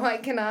 No, I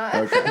cannot.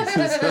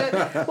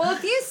 Okay. Well,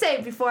 if you say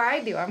it before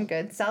I do, I'm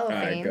good. Cellophane.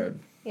 All right, good.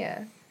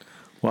 Yeah.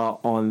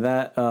 Well, on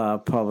that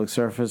public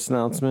service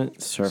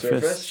announcement,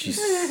 Surface?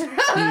 Jesus.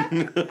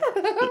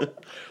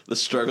 The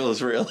struggle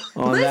is real.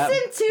 On Listen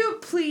that, to,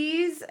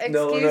 please, excuse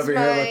No one over here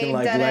my looking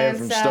like dead Leia Aunt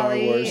from Star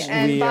Sally, Wars.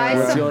 and We buy are- some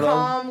What's going on?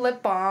 calm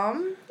lip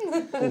balm.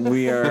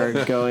 we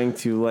are going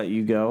to let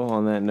you go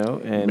on that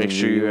note, and Make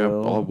sure we you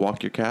will- all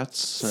walk your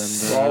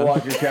cats. And All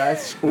walk your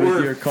cats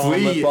with your calm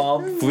lip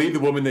balm. flee the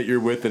woman that you're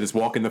with that is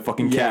walking the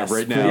fucking Yes, cat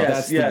right now. yes,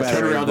 Yes, the yes. better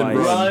Turn around and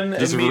advice. Run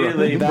Just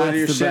immediately. That's Put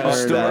your the shit in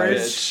better storage.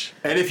 bitch.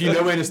 And if you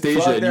know Anastasia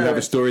Fuck and you have that.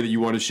 a story that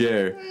you want to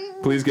share,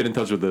 please get in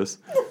touch with us.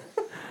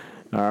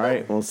 All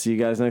right, we'll see you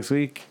guys next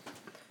week.